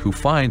reporter who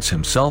finds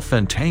himself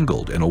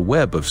entangled in a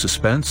web of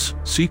suspense,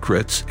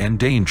 secrets, and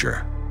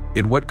danger.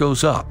 In What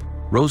Goes Up,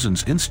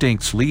 Rosen's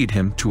instincts lead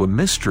him to a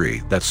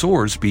mystery that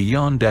soars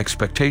beyond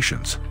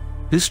expectations.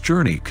 His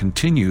journey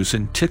continues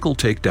in Tickle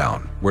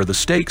Takedown, where the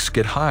stakes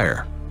get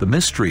higher, the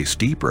mysteries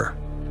deeper,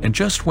 and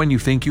just when you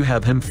think you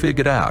have him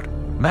figured out,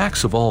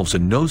 Max evolves a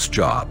nose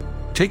job,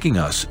 taking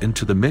us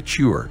into the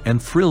mature and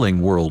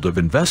thrilling world of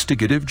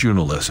investigative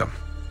journalism.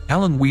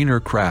 Alan Weiner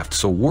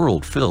crafts a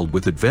world filled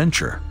with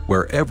adventure,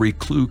 where every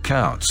clue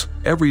counts,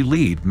 every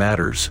lead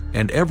matters,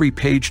 and every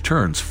page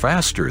turns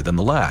faster than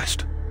the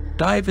last.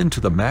 Dive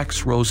into the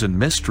Max Rosen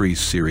Mysteries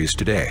series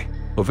today.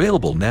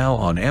 Available now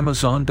on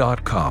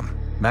Amazon.com.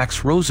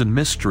 Max Rosen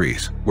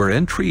Mysteries, where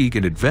intrigue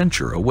and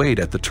adventure await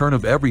at the turn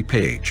of every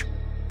page.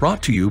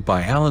 Brought to you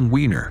by Alan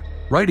Weiner,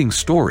 writing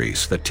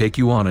stories that take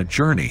you on a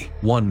journey,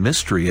 one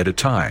mystery at a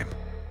time.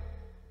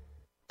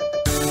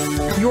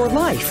 Your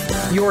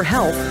life, your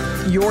health,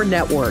 your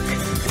network.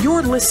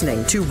 You're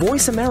listening to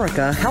Voice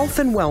America Health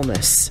and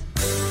Wellness.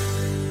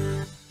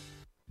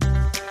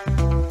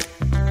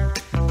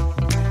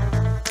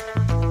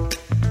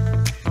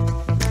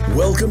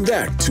 Welcome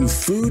back to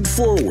Food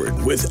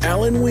Forward with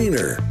Alan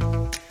Weiner.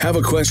 Have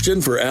a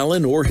question for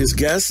Alan or his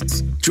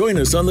guests? Join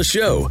us on the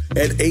show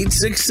at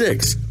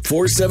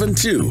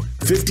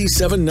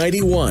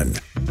 866-472-5791.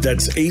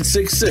 That's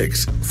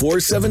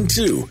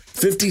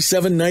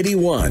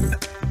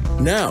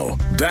 866-472-5791. Now,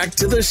 back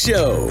to the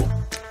show.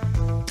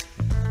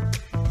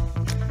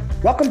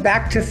 Welcome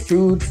back to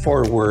Food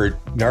Forward,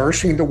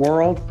 Nourishing the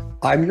World.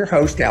 I'm your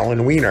host,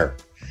 Alan Weiner.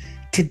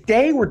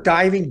 Today, we're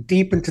diving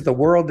deep into the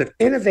world of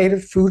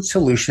innovative food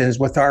solutions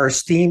with our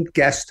esteemed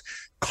guest,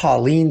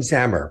 Colleen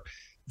Zammer,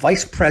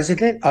 Vice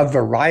President of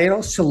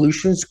Varietal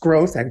Solutions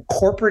Growth and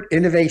Corporate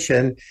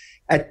Innovation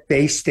at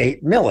Bay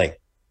State Milling.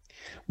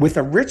 With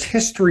a rich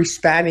history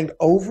spanning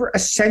over a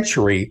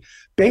century,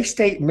 Bay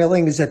State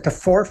Milling is at the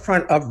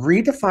forefront of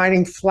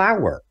redefining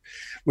flour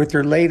with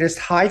their latest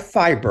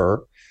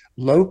high-fiber,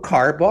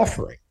 low-carb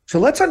offering. So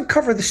let's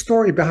uncover the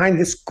story behind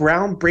this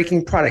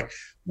groundbreaking product.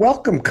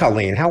 Welcome,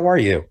 Colleen. How are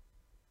you?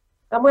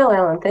 I'm well,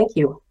 Alan. Thank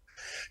you.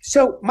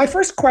 So my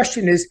first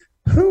question is,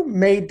 who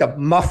made the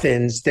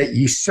muffins that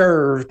you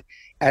served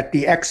at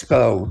the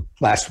expo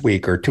last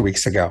week or 2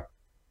 weeks ago?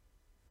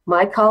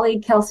 My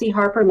colleague, Kelsey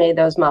Harper, made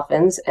those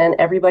muffins, and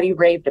everybody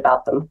raved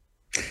about them.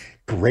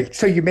 Great.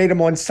 So you made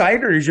them on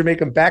site, or did you make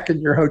them back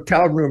in your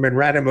hotel room and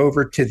ran them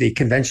over to the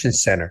convention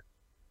center?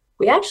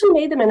 We actually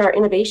made them in our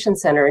innovation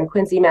center in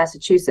Quincy,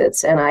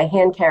 Massachusetts, and I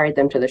hand carried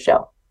them to the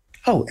show.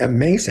 Oh,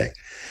 amazing.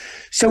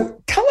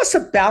 So tell us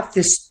about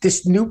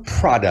this new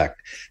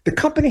product. The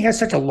company has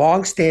such a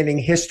long-standing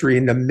history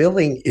in the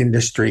milling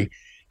industry.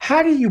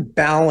 How do you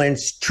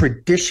balance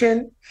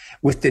tradition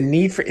with the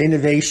need for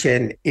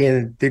innovation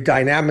in the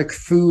dynamic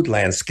food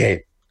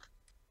landscape?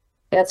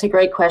 That's a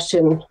great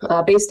question.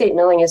 Bay State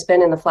Milling has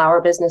been in the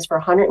flour business for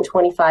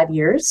 125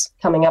 years,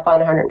 coming up on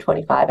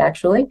 125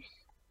 actually.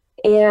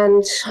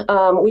 And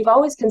we've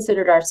always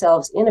considered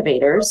ourselves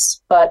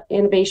innovators, but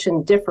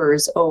innovation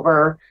differs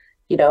over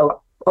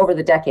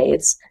the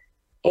decades.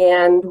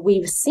 And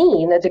we've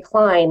seen a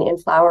decline in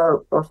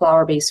flour or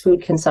flour-based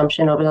food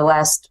consumption over the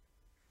last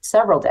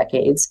several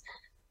decades.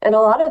 And a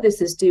lot of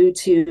this is due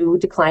to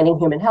declining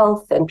human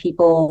health and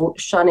people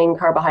shunning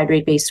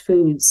carbohydrate-based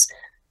foods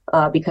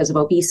because of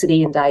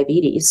obesity and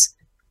diabetes.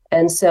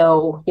 And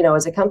so,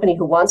 as a company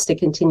who wants to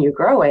continue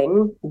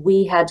growing,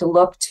 we had to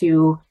look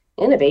to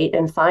innovate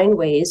and find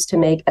ways to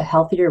make a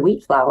healthier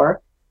wheat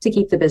flour to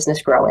keep the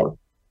business growing.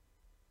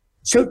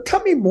 So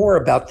tell me more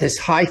about this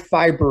high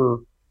fiber,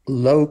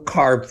 low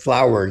carb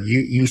flour.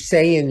 You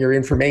say in your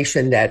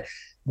information that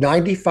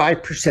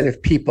 95%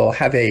 of people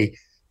have a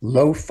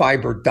low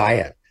fiber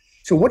diet.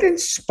 So what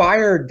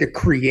inspired the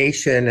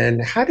creation,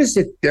 and how does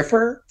it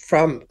differ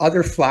from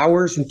other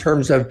flours in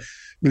terms of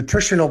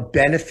nutritional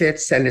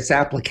benefits and its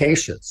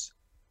applications?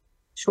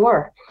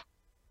 Sure.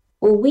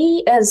 Well,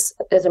 we as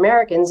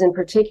Americans in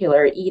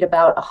particular eat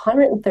about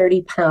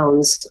 130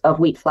 pounds of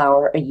wheat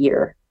flour a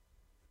year.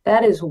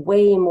 That is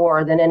way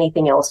more than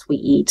anything else we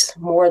eat,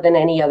 more than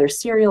any other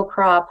cereal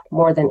crop,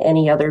 more than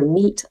any other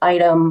meat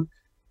item.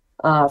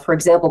 For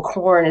example,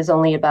 corn is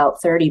only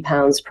about 30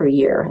 pounds per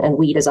year, and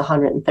wheat is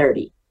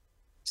 130.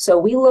 So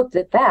we looked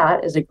at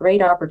that as a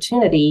great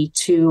opportunity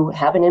to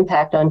have an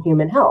impact on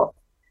human health.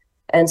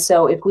 And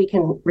so if we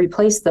can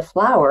replace the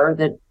flour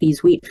that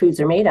these wheat foods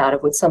are made out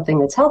of with something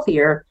that's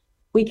healthier,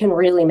 we can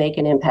really make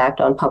an impact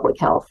on public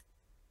health.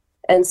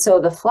 And so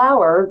the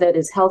flour that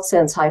is Health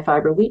Sense high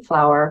fiber wheat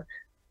flour,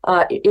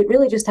 it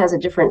really just has a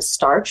different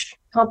starch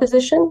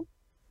composition.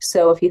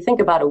 So if you think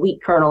about a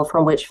wheat kernel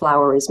from which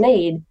flour is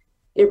made,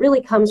 it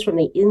really comes from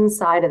the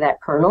inside of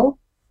that kernel,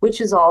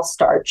 which is all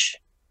starch.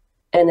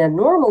 And a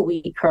normal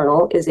wheat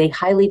kernel is a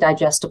highly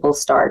digestible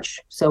starch.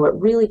 So it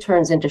really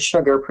turns into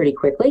sugar pretty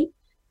quickly.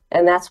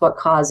 And that's what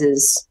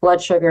causes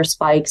blood sugar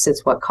spikes.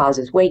 It's what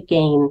causes weight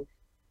gain.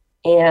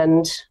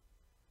 And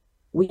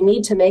we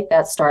need to make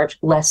that starch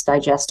less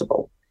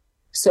digestible.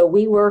 So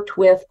we worked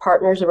with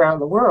partners around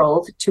the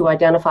world to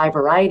identify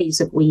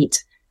varieties of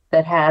wheat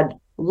that had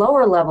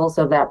lower levels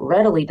of that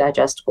readily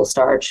digestible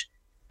starch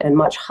and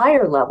much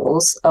higher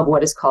levels of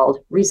what is called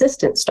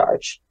resistant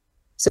starch.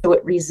 So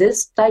it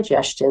resists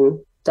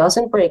digestion,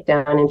 doesn't break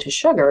down into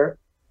sugar.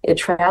 It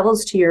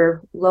travels to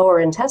your lower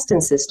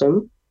intestine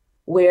system,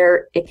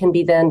 where it can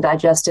be then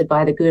digested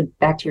by the good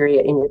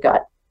bacteria in your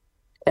gut.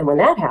 And when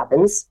that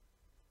happens,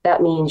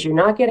 that means you're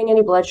not getting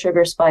any blood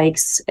sugar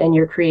spikes and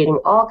you're creating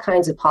all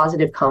kinds of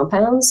positive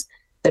compounds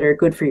that are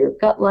good for your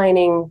gut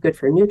lining, good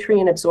for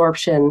nutrient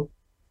absorption.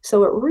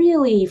 So it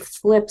really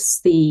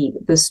flips the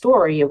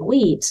story of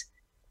wheat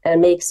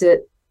and makes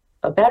it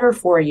a better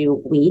for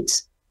you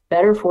wheat,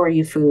 better for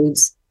you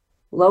foods,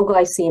 low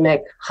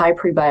glycemic, high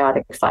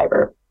prebiotic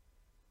fiber.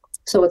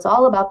 So it's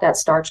all about that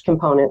starch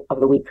component of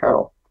the wheat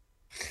kernel.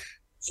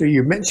 So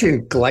you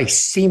mentioned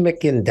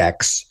glycemic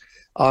index.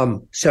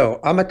 So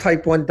I'm a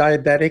type 1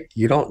 diabetic.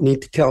 You don't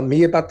need to tell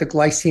me about the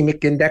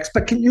glycemic index,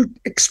 but can you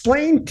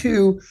explain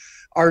to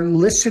our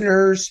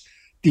listeners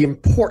the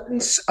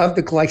importance of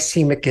the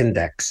glycemic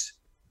index?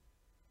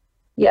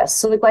 Yes.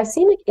 So the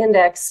glycemic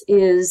index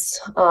is,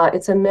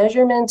 it's a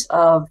measurement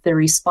of the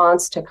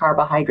response to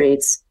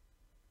carbohydrates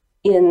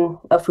in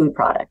a food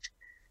product.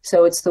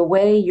 So it's the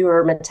way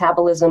your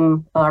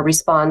metabolism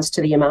responds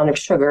to the amount of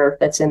sugar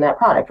that's in that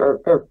product,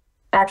 or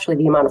actually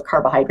the amount of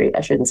carbohydrate,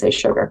 I shouldn't say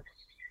sugar.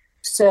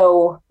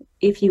 So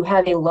if you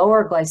have a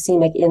lower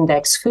glycemic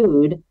index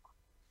food,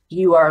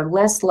 you are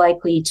less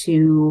likely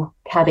to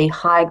have a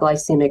high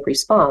glycemic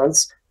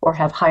response or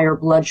have higher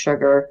blood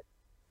sugar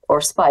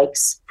or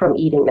spikes from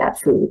eating that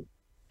food.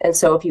 And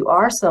so if you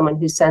are someone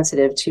who's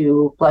sensitive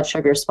to blood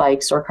sugar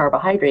spikes or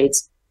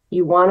carbohydrates,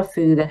 you want a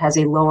food that has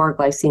a lower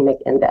glycemic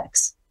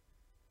index.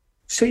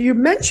 So you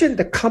mentioned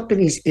the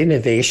company's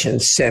innovation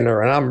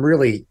center, and I'm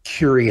really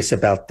curious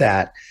about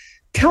that.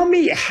 Tell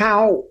me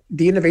how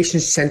the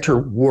Innovation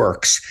Center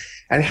works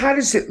and how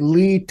does it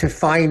lead to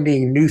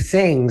finding new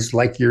things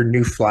like your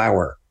new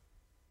flour?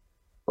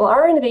 Well,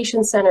 our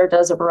Innovation Center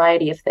does a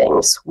variety of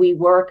things. We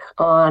work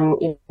on,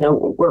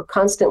 we're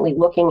constantly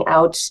looking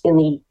out in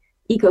the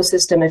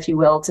ecosystem, if you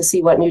will, to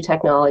see what new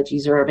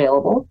technologies are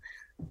available.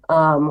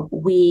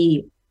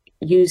 We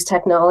use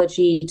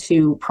technology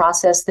to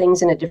process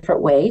things in a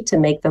different way to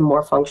make them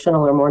more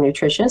functional or more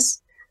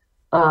nutritious.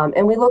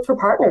 And we look for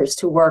partners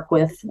to work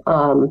with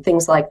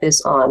things like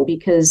this on,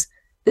 because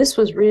this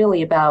was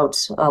really about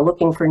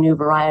looking for new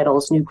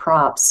varietals, new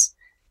crops.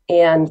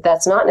 And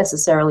that's not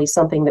necessarily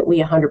something that we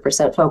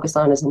 100% focus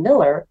on as a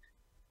miller,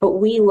 but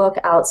we look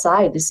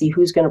outside to see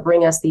who's going to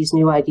bring us these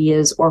new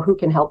ideas or who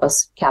can help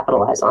us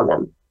capitalize on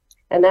them.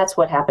 And that's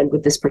what happened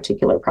with this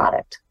particular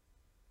product.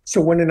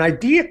 So when an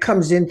idea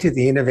comes into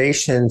the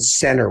Innovation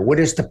Center, what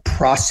is the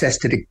process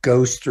that it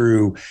goes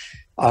through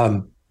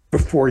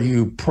before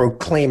you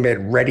proclaim it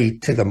ready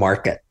to the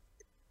market?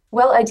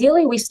 Well,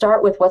 ideally, we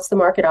start with what's the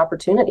market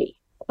opportunity.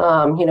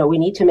 We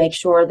need to make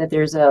sure that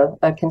there's a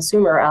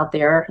consumer out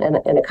there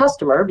and a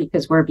customer,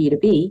 because we're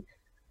B2B,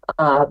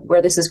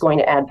 where this is going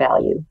to add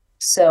value.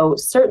 So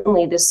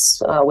certainly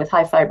this, with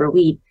high fiber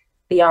wheat,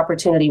 the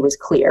opportunity was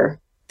clear.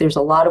 There's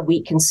a lot of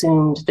wheat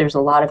consumed. There's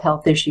a lot of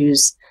health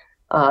issues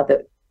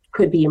that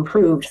could be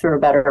improved through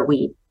a better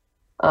wheat.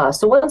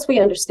 So once we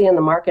understand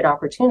the market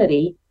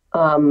opportunity,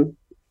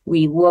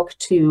 we look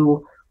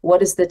to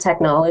what is the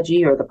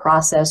technology or the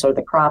process or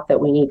the crop that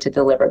we need to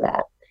deliver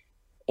that.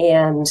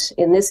 And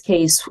in this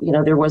case,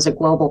 there was a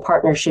global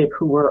partnership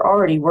who were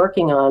already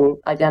working on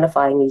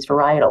identifying these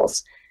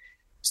varietals.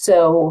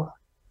 So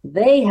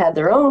they had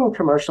their own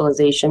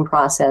commercialization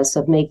process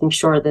of making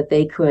sure that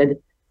they could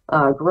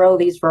grow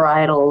these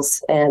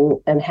varietals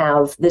and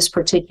have this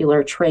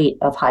particular trait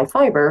of high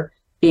fiber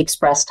be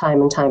expressed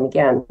time and time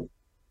again.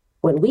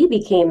 When we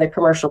became the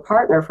commercial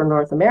partner for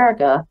North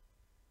America,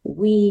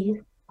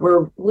 we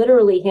were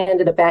literally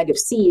handed a bag of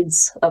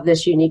seeds of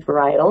this unique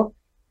varietal,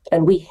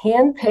 and we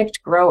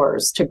handpicked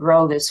growers to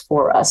grow this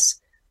for us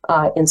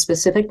in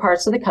specific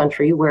parts of the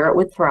country where it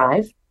would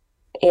thrive.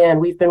 And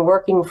we've been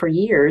working for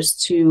years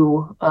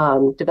to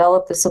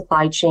develop the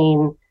supply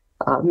chain,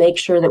 make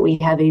sure that we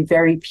have a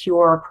very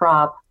pure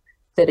crop,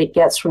 that it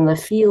gets from the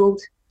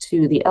field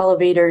to the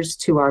elevators,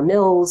 to our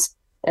mills,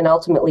 and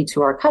ultimately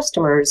to our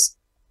customers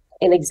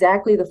in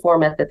exactly the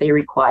format that they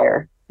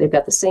require. They've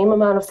got the same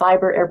amount of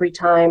fiber every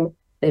time.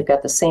 They've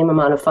got the same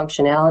amount of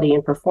functionality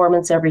and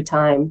performance every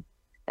time.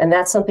 And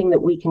that's something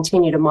that we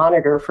continue to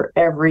monitor for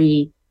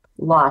every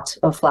lot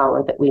of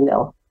flour that we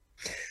mill.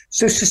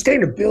 So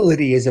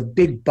sustainability is a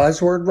big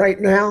buzzword right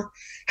now.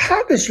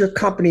 How does your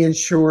company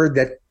ensure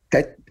that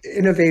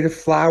innovative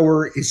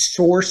flour is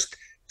sourced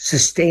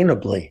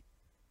sustainably?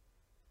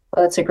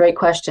 Well, that's a great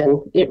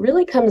question. It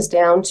really comes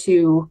down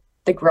to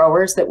the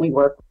growers that we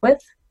work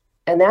with.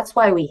 And that's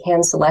why we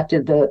hand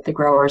selected the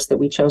growers that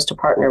we chose to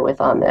partner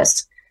with on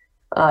this.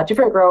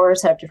 Different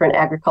growers have different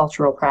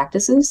agricultural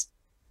practices.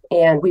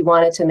 And we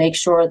wanted to make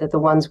sure that the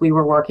ones we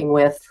were working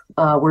with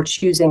were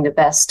choosing the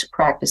best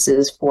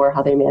practices for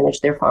how they manage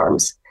their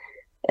farms.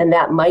 And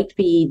that might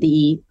be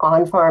the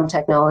on-farm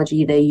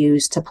technology they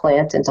use to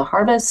plant and to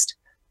harvest.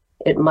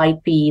 It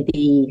might be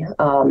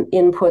the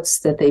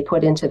inputs that they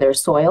put into their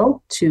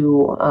soil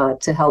to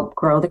help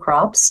grow the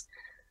crops.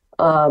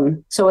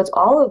 So it's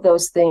all of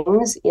those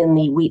things in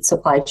the wheat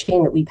supply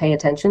chain that we pay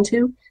attention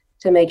to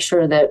make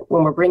sure that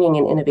when we're bringing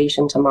an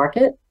innovation to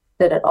market,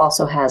 that it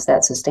also has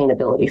that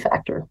sustainability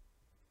factor.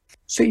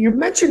 So you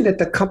mentioned that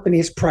the company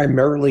is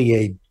primarily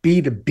a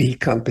B2B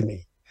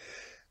company.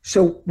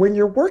 So when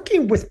you're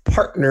working with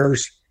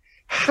partners,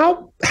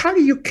 how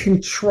do you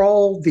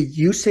control the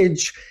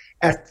usage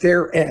at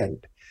their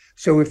end?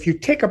 So if you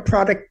take a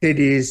product that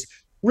is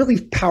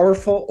really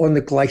powerful on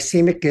the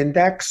glycemic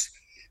index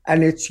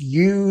and it's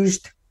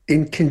used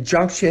in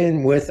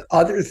conjunction with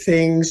other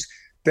things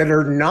that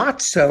are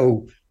not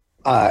so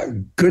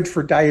good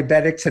for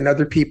diabetics and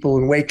other people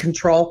in weight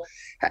control,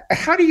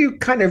 how do you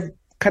kind of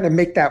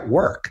make that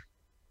work?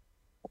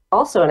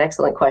 Also an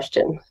excellent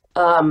question.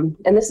 And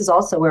this is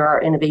also where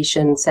our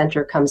innovation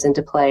center comes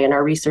into play and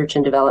our research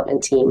and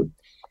development team.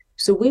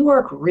 So we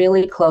work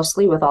really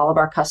closely with all of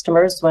our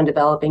customers when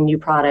developing new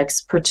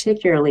products,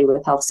 particularly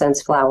with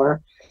HealthSense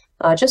flour,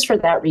 just for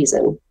that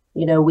reason.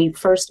 You know, we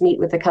first meet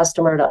with the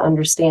customer to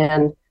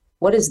understand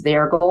what is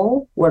their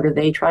goal, what are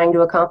they trying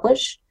to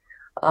accomplish,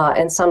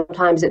 and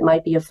sometimes it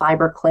might be a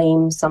fiber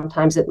claim,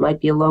 sometimes it might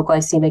be a low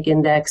glycemic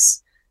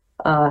index,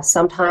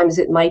 sometimes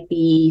it might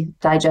be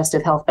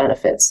digestive health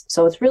benefits.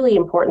 So it's really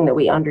important that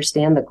we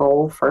understand the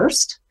goal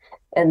first,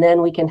 and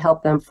then we can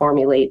help them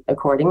formulate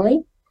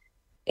accordingly.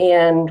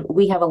 And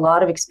we have a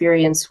lot of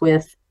experience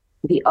with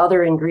the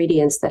other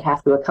ingredients that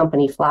have to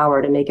accompany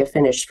flour to make a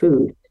finished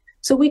food.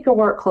 So we can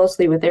work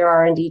closely with their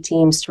R&D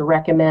teams to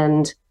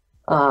recommend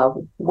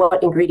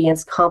what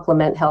ingredients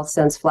complement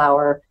HealthSense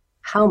flour,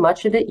 how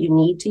much of it you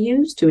need to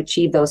use to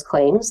achieve those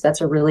claims.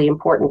 That's a really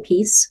important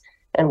piece,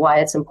 and why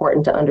it's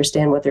important to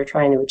understand what they're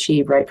trying to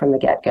achieve right from the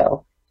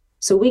get-go.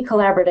 So we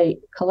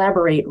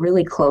collaborate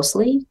really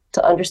closely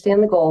to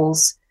understand the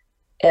goals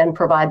and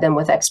provide them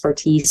with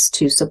expertise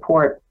to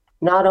support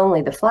not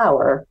only the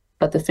flour,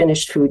 but the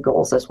finished food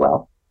goals as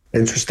well.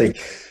 Interesting.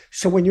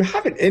 So when you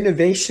have an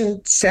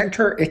innovation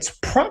center, it's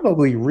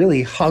probably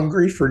really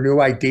hungry for new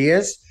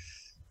ideas.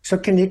 So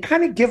can you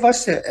kind of give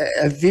us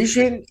a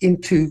vision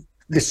into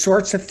the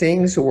sorts of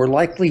things that we're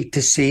likely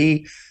to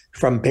see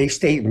from Bay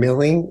State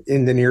Milling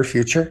in the near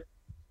future?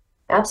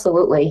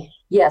 Absolutely.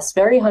 Yes,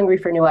 very hungry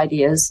for new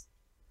ideas.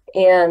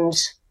 And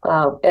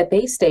at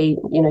Bay State,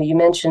 you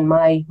mentioned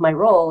my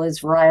role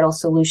is varietal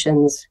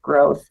solutions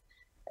growth.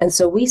 And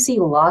so we see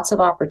lots of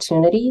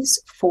opportunities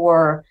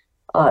for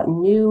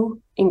new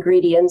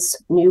ingredients,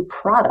 new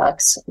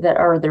products that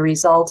are the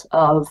result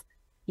of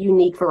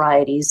unique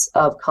varieties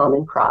of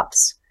common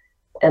crops.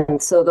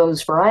 And so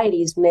those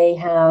varieties may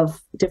have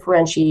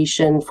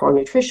differentiation for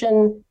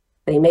nutrition.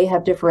 They may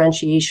have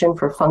differentiation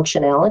for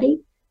functionality.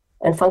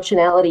 And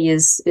functionality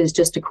is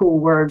just a cool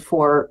word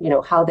for,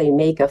 how they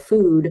make a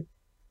food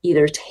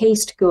either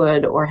taste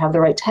good or have the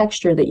right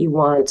texture that you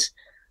want.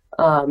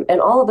 And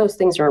all of those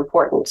things are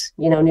important.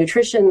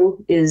 Nutrition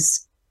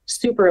is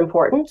super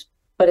important,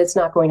 but it's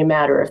not going to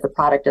matter if the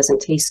product doesn't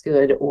taste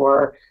good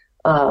or,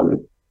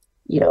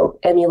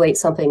 emulate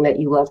something that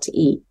you love to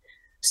eat.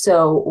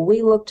 So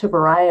we look to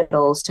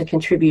varietals to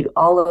contribute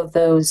all of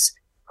those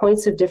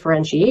points of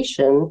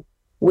differentiation,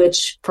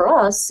 which for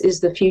us is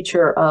the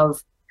future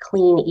of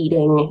clean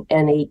eating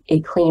and a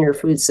cleaner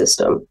food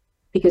system.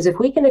 Because if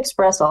we can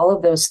express all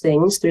of those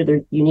things through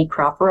the unique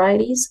crop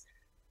varieties,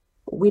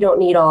 we don't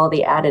need all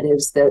the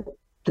additives that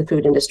the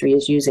food industry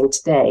is using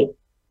today.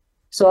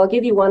 So I'll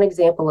give you one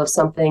example of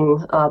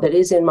something that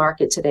is in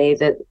market today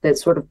that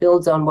sort of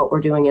builds on what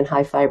we're doing in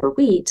high fiber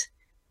wheat.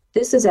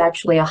 This is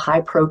actually a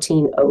high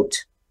protein oat,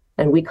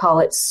 and we call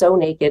it So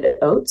Naked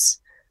Oats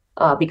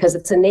because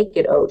it's a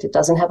naked oat. It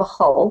doesn't have a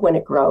hull when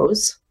it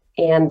grows,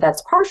 and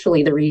that's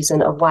partially the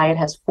reason of why it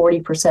has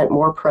 40%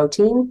 more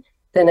protein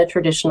than a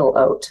traditional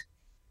oat.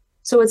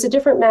 So it's a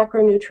different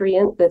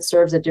macronutrient that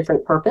serves a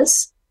different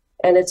purpose,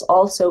 and it's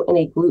also in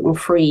a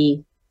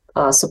gluten-free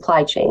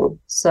supply chain.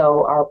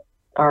 So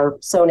our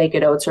So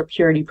Naked Oats are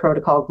purity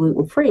protocol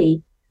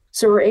gluten-free,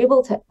 so we're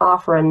able to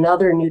offer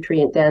another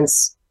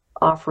nutrient-dense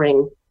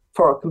offering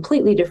for a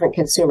completely different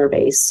consumer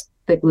base,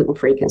 the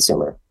gluten-free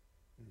consumer.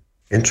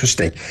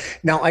 Interesting.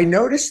 Now, I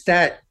noticed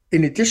that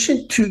in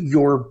addition to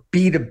your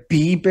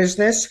B2B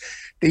business,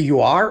 that you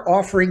are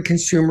offering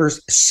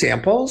consumers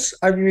samples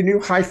of your new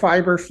high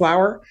fiber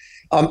flour.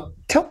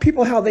 Tell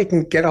people how they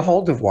can get a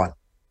hold of one.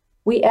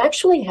 We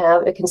actually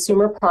have a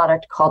consumer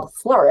product called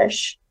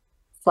Flourish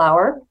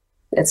Flour.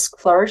 It's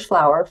Flourish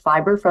Flour,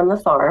 fiber from the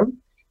farm,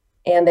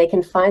 and they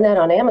can find that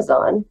on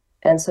Amazon.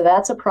 And so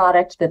that's a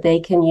product that they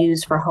can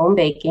use for home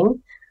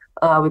baking.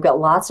 We've got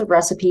lots of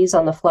recipes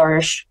on the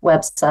Flourish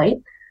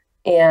website,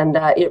 and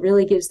it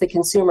really gives the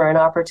consumer an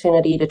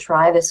opportunity to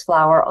try this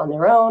flour on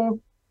their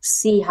own,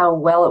 see how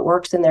well it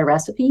works in their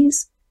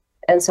recipes.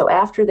 And so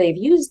after they've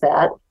used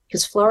that,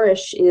 because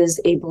Flourish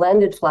is a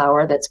blended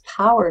flour that's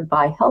powered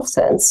by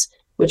HealthSense,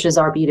 which is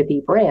our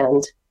B2B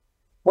brand.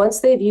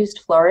 Once they've used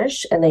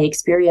Flourish and they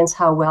experience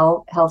how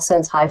well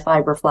HealthSense high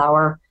fiber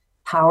flour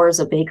powers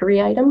a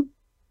bakery item,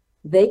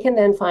 they can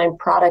then find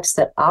products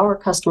that our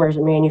customers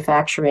are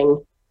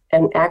manufacturing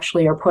and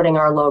actually are putting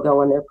our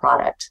logo on their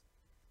product.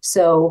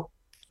 So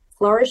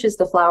Flourish is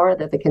the flour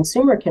that the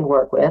consumer can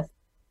work with,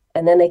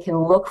 and then they can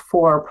look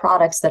for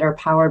products that are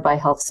powered by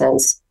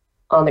HealthSense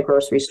on the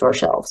grocery store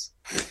shelves.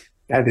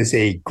 That is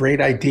a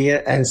great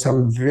idea and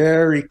some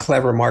very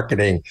clever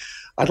marketing.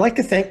 I'd like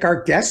to thank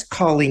our guest,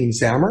 Colleen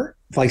Zammer,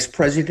 Vice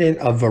President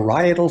of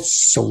Varietal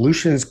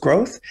Solutions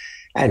Growth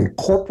and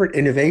Corporate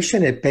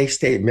Innovation at Bay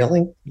State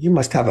Milling. You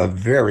must have a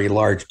very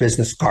large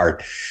business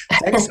card.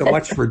 Thanks so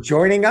much for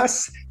joining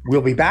us.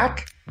 We'll be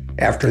back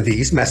after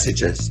these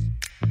messages.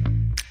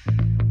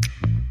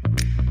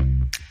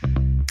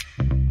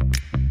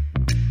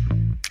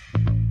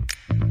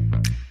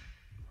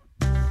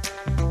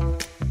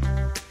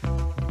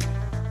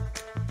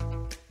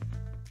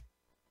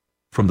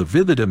 From the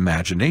vivid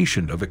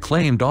imagination of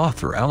acclaimed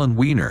author Alan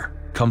Weiner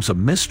comes a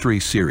mystery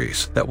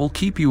series that will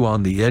keep you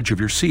on the edge of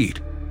your seat.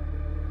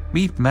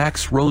 Meet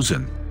Max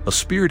Rosen, a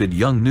spirited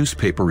young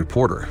newspaper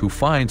reporter who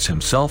finds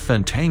himself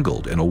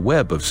entangled in a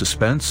web of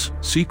suspense,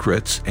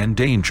 secrets, and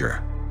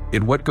danger.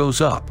 In What Goes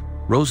Up,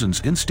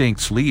 Rosen's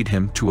instincts lead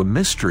him to a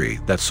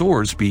mystery that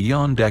soars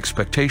beyond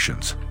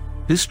expectations.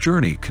 His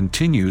journey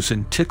continues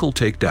in Tickle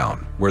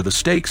Takedown, where the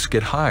stakes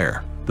get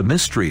higher, the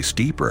mysteries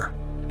deeper.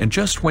 And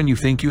just when you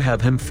think you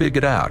have him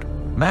figured out,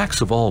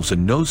 Max evolves a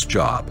nose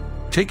job,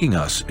 taking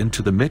us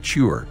into the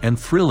mature and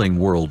thrilling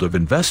world of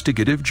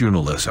investigative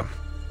journalism.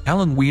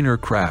 Alan Weiner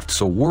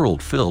crafts a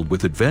world filled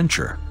with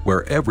adventure,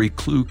 where every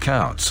clue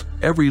counts,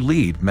 every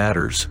lead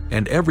matters,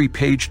 and every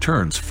page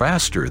turns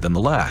faster than the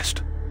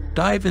last.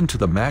 Dive into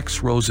the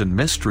Max Rosen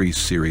Mysteries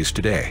series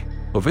today.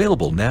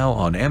 Available now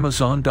on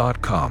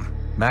Amazon.com.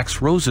 Max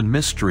Rosen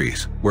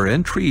Mysteries, where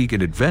intrigue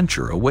and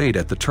adventure await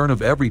at the turn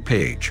of every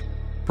page.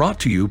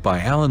 Brought to you by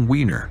Alan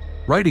Weiner,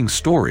 writing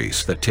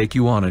stories that take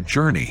you on a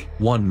journey,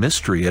 one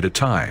mystery at a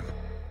time.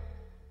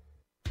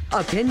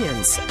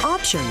 Opinions,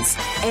 options,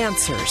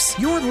 answers.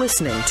 You're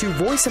listening to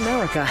Voice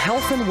America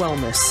Health and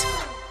Wellness.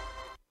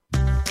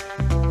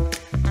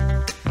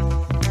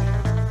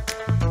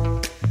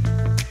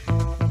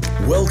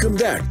 Welcome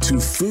back to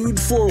Food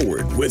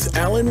Forward with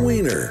Alan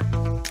Weiner.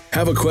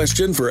 Have a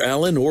question for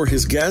Alan or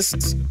his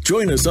guests?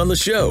 Join us on the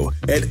show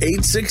at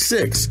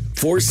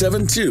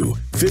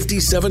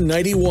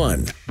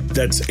 866-472-5791.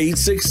 That's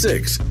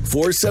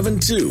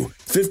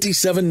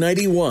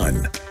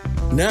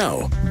 866-472-5791.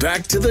 Now,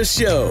 back to the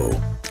show.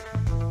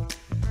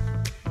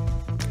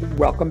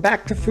 Welcome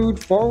back to Food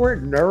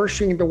Forward,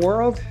 Nourishing the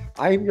World.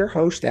 I'm your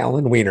host,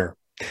 Alan Weiner.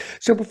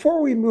 So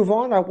before we move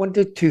on, I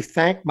wanted to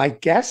thank my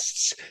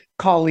guests,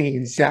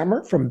 Colleen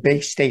Zammer from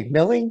Bay State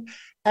Milling,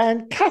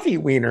 and Kathy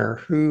Weiner,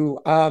 who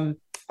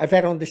I've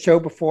had on the show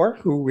before,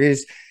 who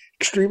is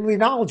extremely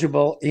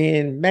knowledgeable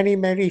in many,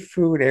 many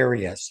food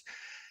areas.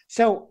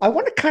 So I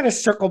want to kind of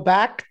circle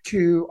back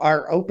to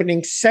our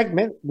opening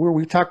segment where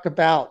we talked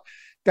about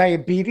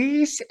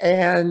diabetes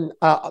and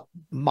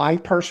my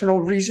personal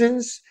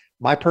reasons,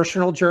 my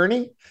personal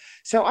journey.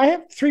 So I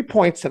have 3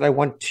 points that I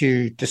want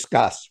to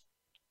discuss.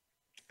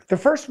 The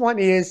first one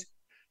is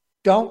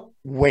don't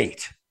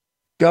wait.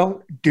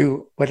 Don't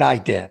do what I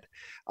did.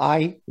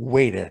 I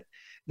waited.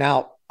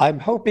 Now, I'm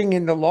hoping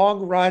in the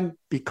long run,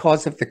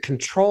 because of the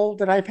control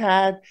that I've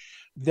had,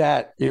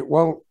 that it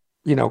won't,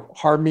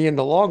 harm me in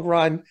the long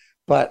run.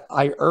 But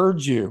I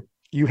urge you,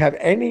 you have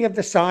any of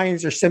the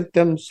signs or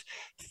symptoms,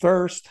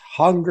 thirst,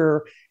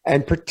 hunger,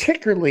 and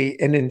particularly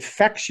an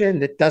infection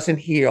that doesn't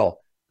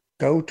heal,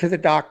 go to the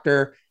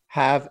doctor,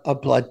 have a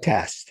blood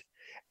test,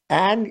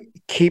 and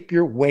keep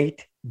your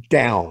weight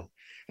down.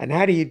 And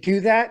how do you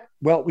do that?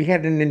 Well, we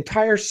had an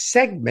entire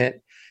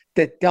segment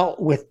that dealt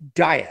with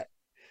diet.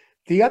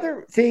 The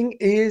other thing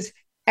is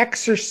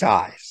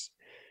exercise.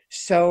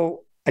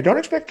 So I don't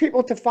expect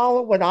people to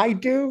follow what I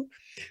do,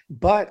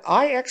 but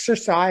I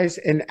exercise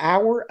an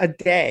hour a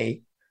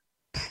day,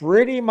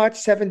 pretty much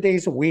 7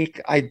 days a week.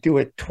 I do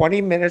it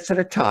 20 minutes at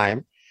a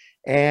time.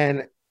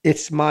 And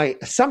it's my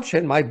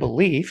assumption, my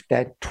belief,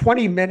 that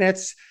 20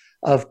 minutes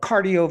of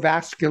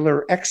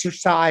cardiovascular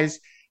exercise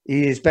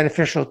is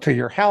beneficial to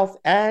your health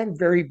and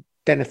very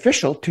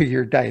beneficial to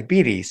your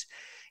diabetes.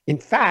 In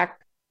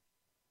fact,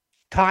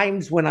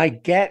 times when I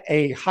get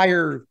a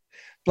higher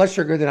blood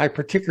sugar that I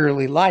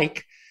particularly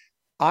like,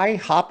 I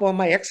hop on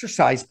my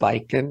exercise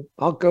bike and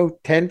I'll go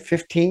 10,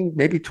 15,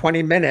 maybe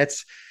 20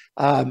 minutes,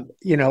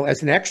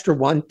 as an extra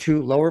one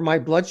to lower my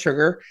blood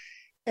sugar.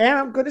 And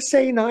I'm going to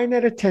say 9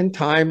 out of 10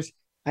 times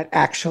it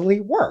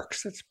actually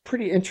works. That's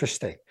pretty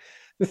interesting.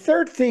 The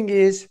third thing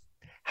is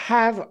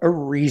have a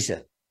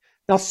reason.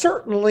 Now,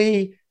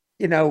 certainly,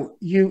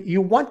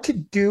 you want to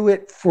do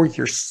it for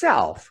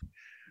yourself,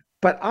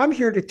 but I'm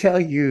here to tell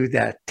you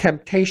that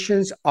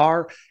temptations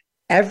are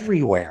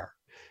everywhere.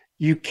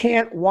 You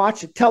can't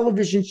watch a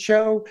television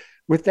show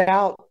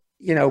without,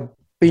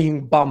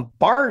 being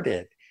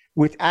bombarded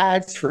with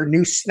ads for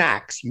new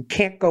snacks. You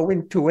can't go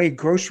into a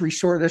grocery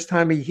store this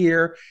time of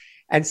year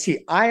and see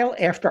aisle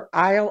after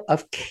aisle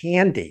of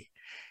candy.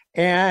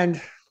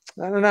 And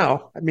I don't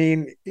know. I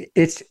mean,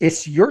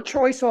 it's your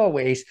choice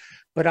always,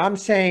 but I'm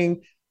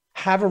saying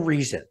have a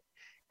reason.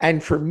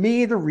 And for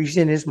me, the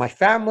reason is my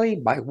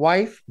family, my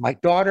wife, my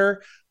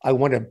daughter. I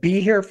want to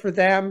be here for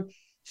them.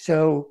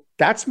 So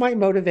that's my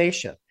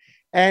motivation.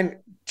 And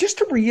just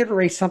to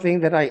reiterate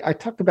something that I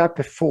talked about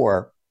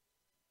before,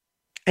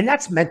 and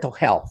that's mental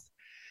health.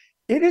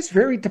 It is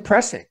very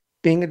depressing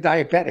being a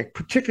diabetic,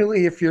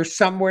 particularly if you're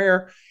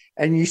somewhere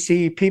and you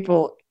see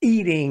people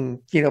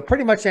eating,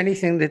 pretty much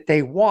anything that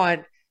they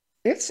want.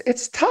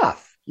 It's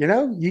tough.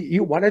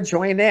 You want to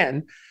join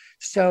in.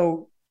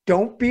 So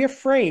don't be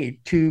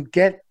afraid to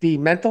get the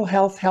mental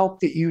health help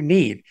that you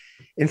need.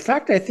 In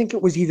fact, I think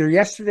it was either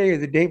yesterday or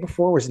the day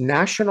before was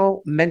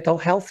National Mental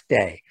Health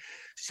Day.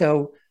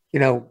 So,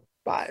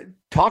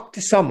 talk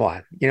to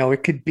someone.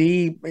 It could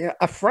be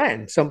a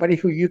friend, somebody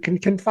who you can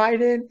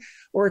confide in,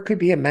 or it could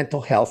be a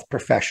mental health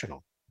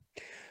professional.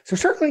 So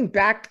circling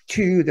back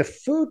to the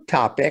food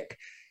topic,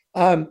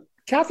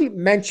 Kathy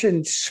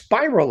mentioned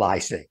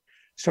spiralizing.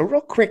 So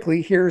real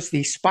quickly, here's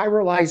the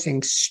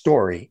spiralizing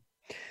story.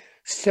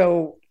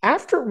 So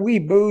after we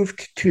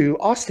moved to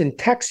Austin,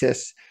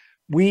 Texas,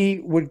 we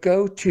would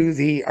go to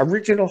the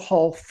original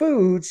Whole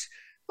Foods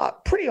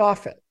pretty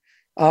often.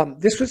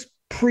 This was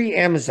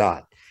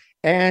pre-Amazon,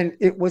 and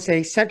it was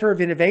a center of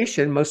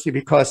innovation, mostly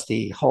because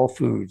the Whole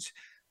Foods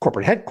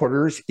corporate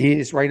headquarters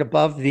is right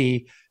above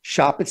the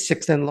shop at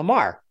 6th and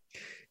Lamar.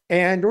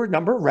 And there were a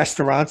number of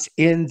restaurants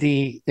in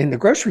the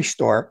grocery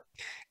store,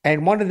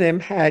 and one of them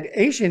had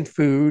Asian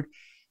food.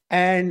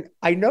 And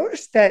I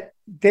noticed that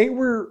they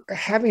were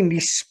having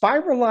these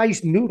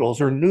spiralized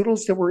noodles, or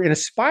noodles that were in a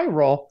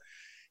spiral.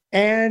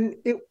 And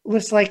it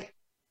was like,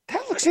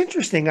 that looks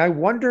interesting. I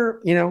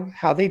wonder,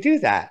 how they do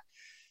that.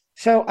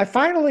 So I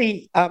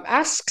finally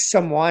asked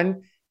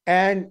someone,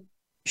 and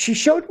she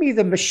showed me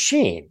the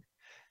machine.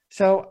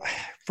 So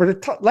for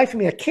the life of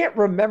me, I can't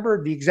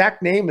remember the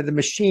exact name of the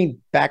machine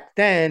back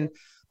then,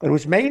 but it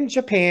was made in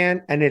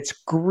Japan, and it's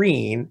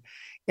green,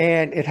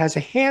 and it has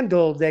a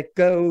handle that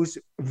goes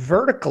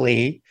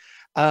vertically.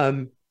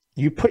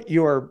 You put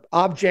your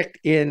object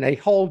in a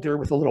holder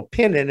with a little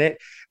pin in it,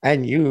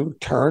 and you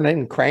turn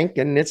and crank,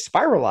 and it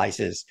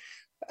spiralizes.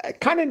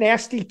 Kind of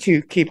nasty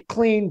to keep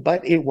clean,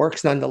 but it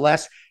works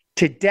nonetheless.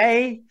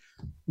 Today,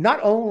 not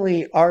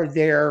only are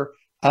there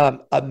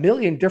a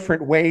million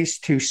different ways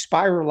to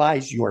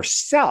spiralize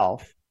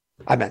yourself.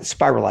 I meant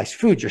spiralize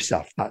food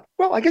yourself.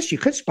 I guess you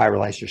could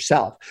spiralize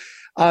yourself.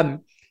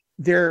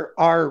 There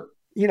are,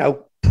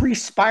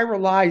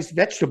 pre-spiralized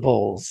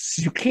vegetables,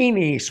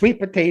 zucchini, sweet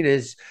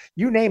potatoes,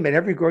 you name it.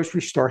 Every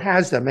grocery store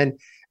has them, and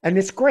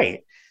it's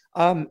great.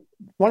 One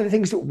of the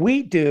things that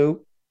we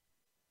do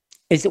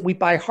is that we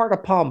buy heart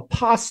of palm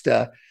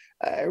pasta.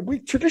 We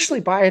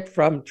traditionally buy it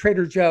from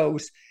Trader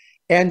Joe's,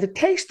 and the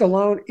taste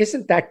alone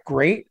isn't that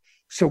great.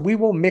 So we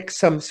will mix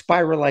some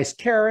spiralized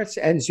carrots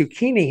and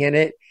zucchini in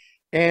it,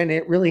 and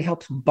it really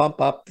helps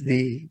bump up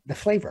the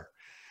flavor.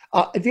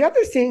 The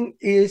other thing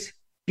is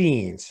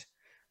beans.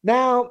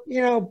 Now,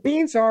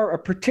 beans are a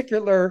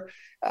particular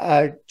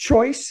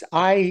choice.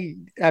 I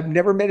have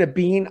never met a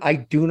bean I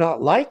do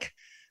not like.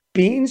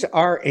 Beans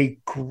are a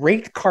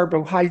great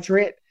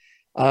carbohydrate.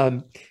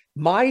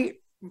 My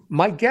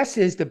guess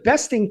is the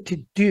best thing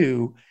to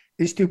do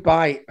is to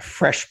buy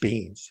fresh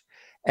beans.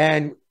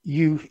 And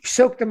you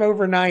soak them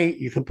overnight.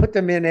 You can put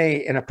them in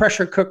a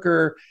pressure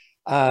cooker.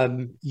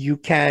 You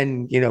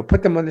can,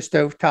 put them on the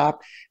stovetop.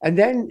 And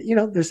then,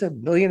 there's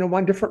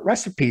 1,000,001 different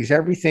recipes,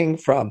 everything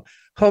from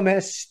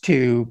hummus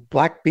to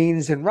black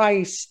beans and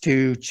rice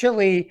to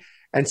chili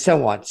and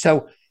so on.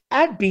 So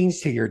add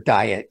beans to your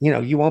diet.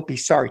 You won't be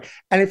sorry.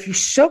 And if you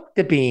soak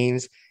the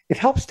beans, it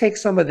helps take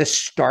some of the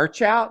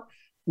starch out,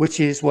 which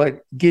is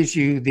what gives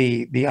you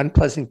the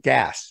unpleasant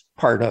gas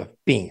part of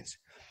beans.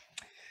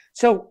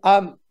 So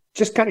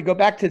just kind of go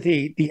back to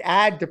the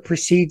ad that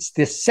precedes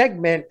this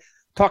segment,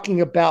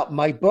 talking about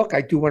my book.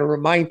 I do want to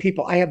remind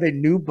people I have a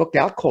new book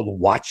out called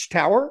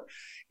Watchtower.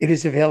 It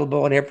is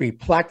available on every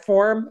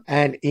platform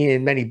and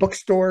in many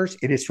bookstores.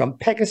 It is from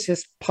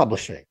Pegasus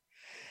Publishing.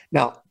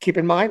 Now, keep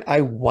in mind,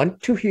 I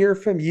want to hear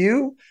from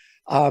you,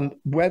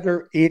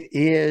 whether it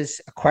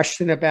is a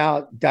question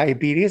about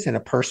diabetes in a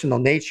personal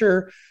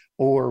nature,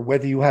 or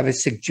whether you have a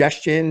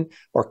suggestion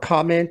or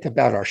comment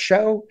about our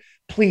show.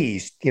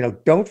 please,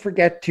 don't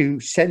forget to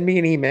send me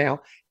an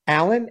email,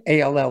 Allen,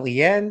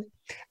 ALLEN,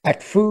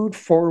 at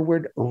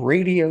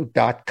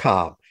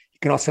foodforwardradio.com. You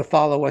can also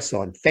follow us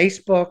on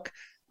Facebook,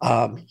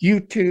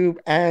 YouTube,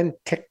 and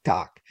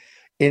TikTok.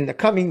 In the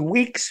coming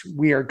weeks,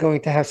 we are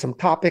going to have some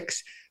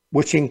topics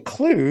which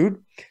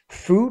include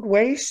food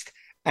waste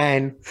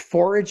and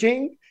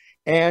foraging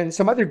and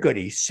some other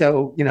goodies.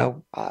 So,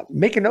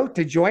 make a note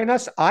to join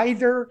us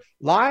either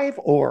live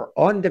or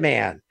on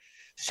demand.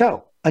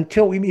 So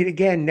until we meet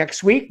again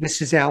next week,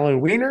 this is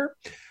Allen Weiner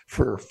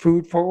for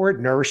Food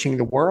Forward, Nourishing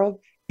the World.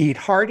 Eat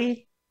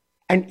hearty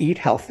and eat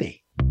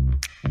healthy.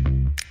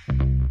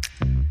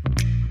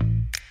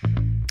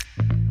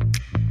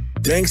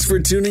 Thanks for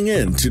tuning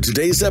in to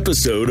today's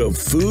episode of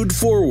Food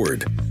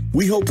Forward.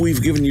 We hope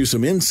we've given you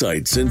some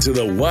insights into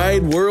the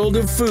wide world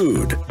of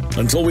food.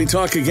 Until we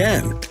talk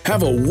again,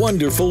 have a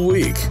wonderful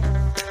week.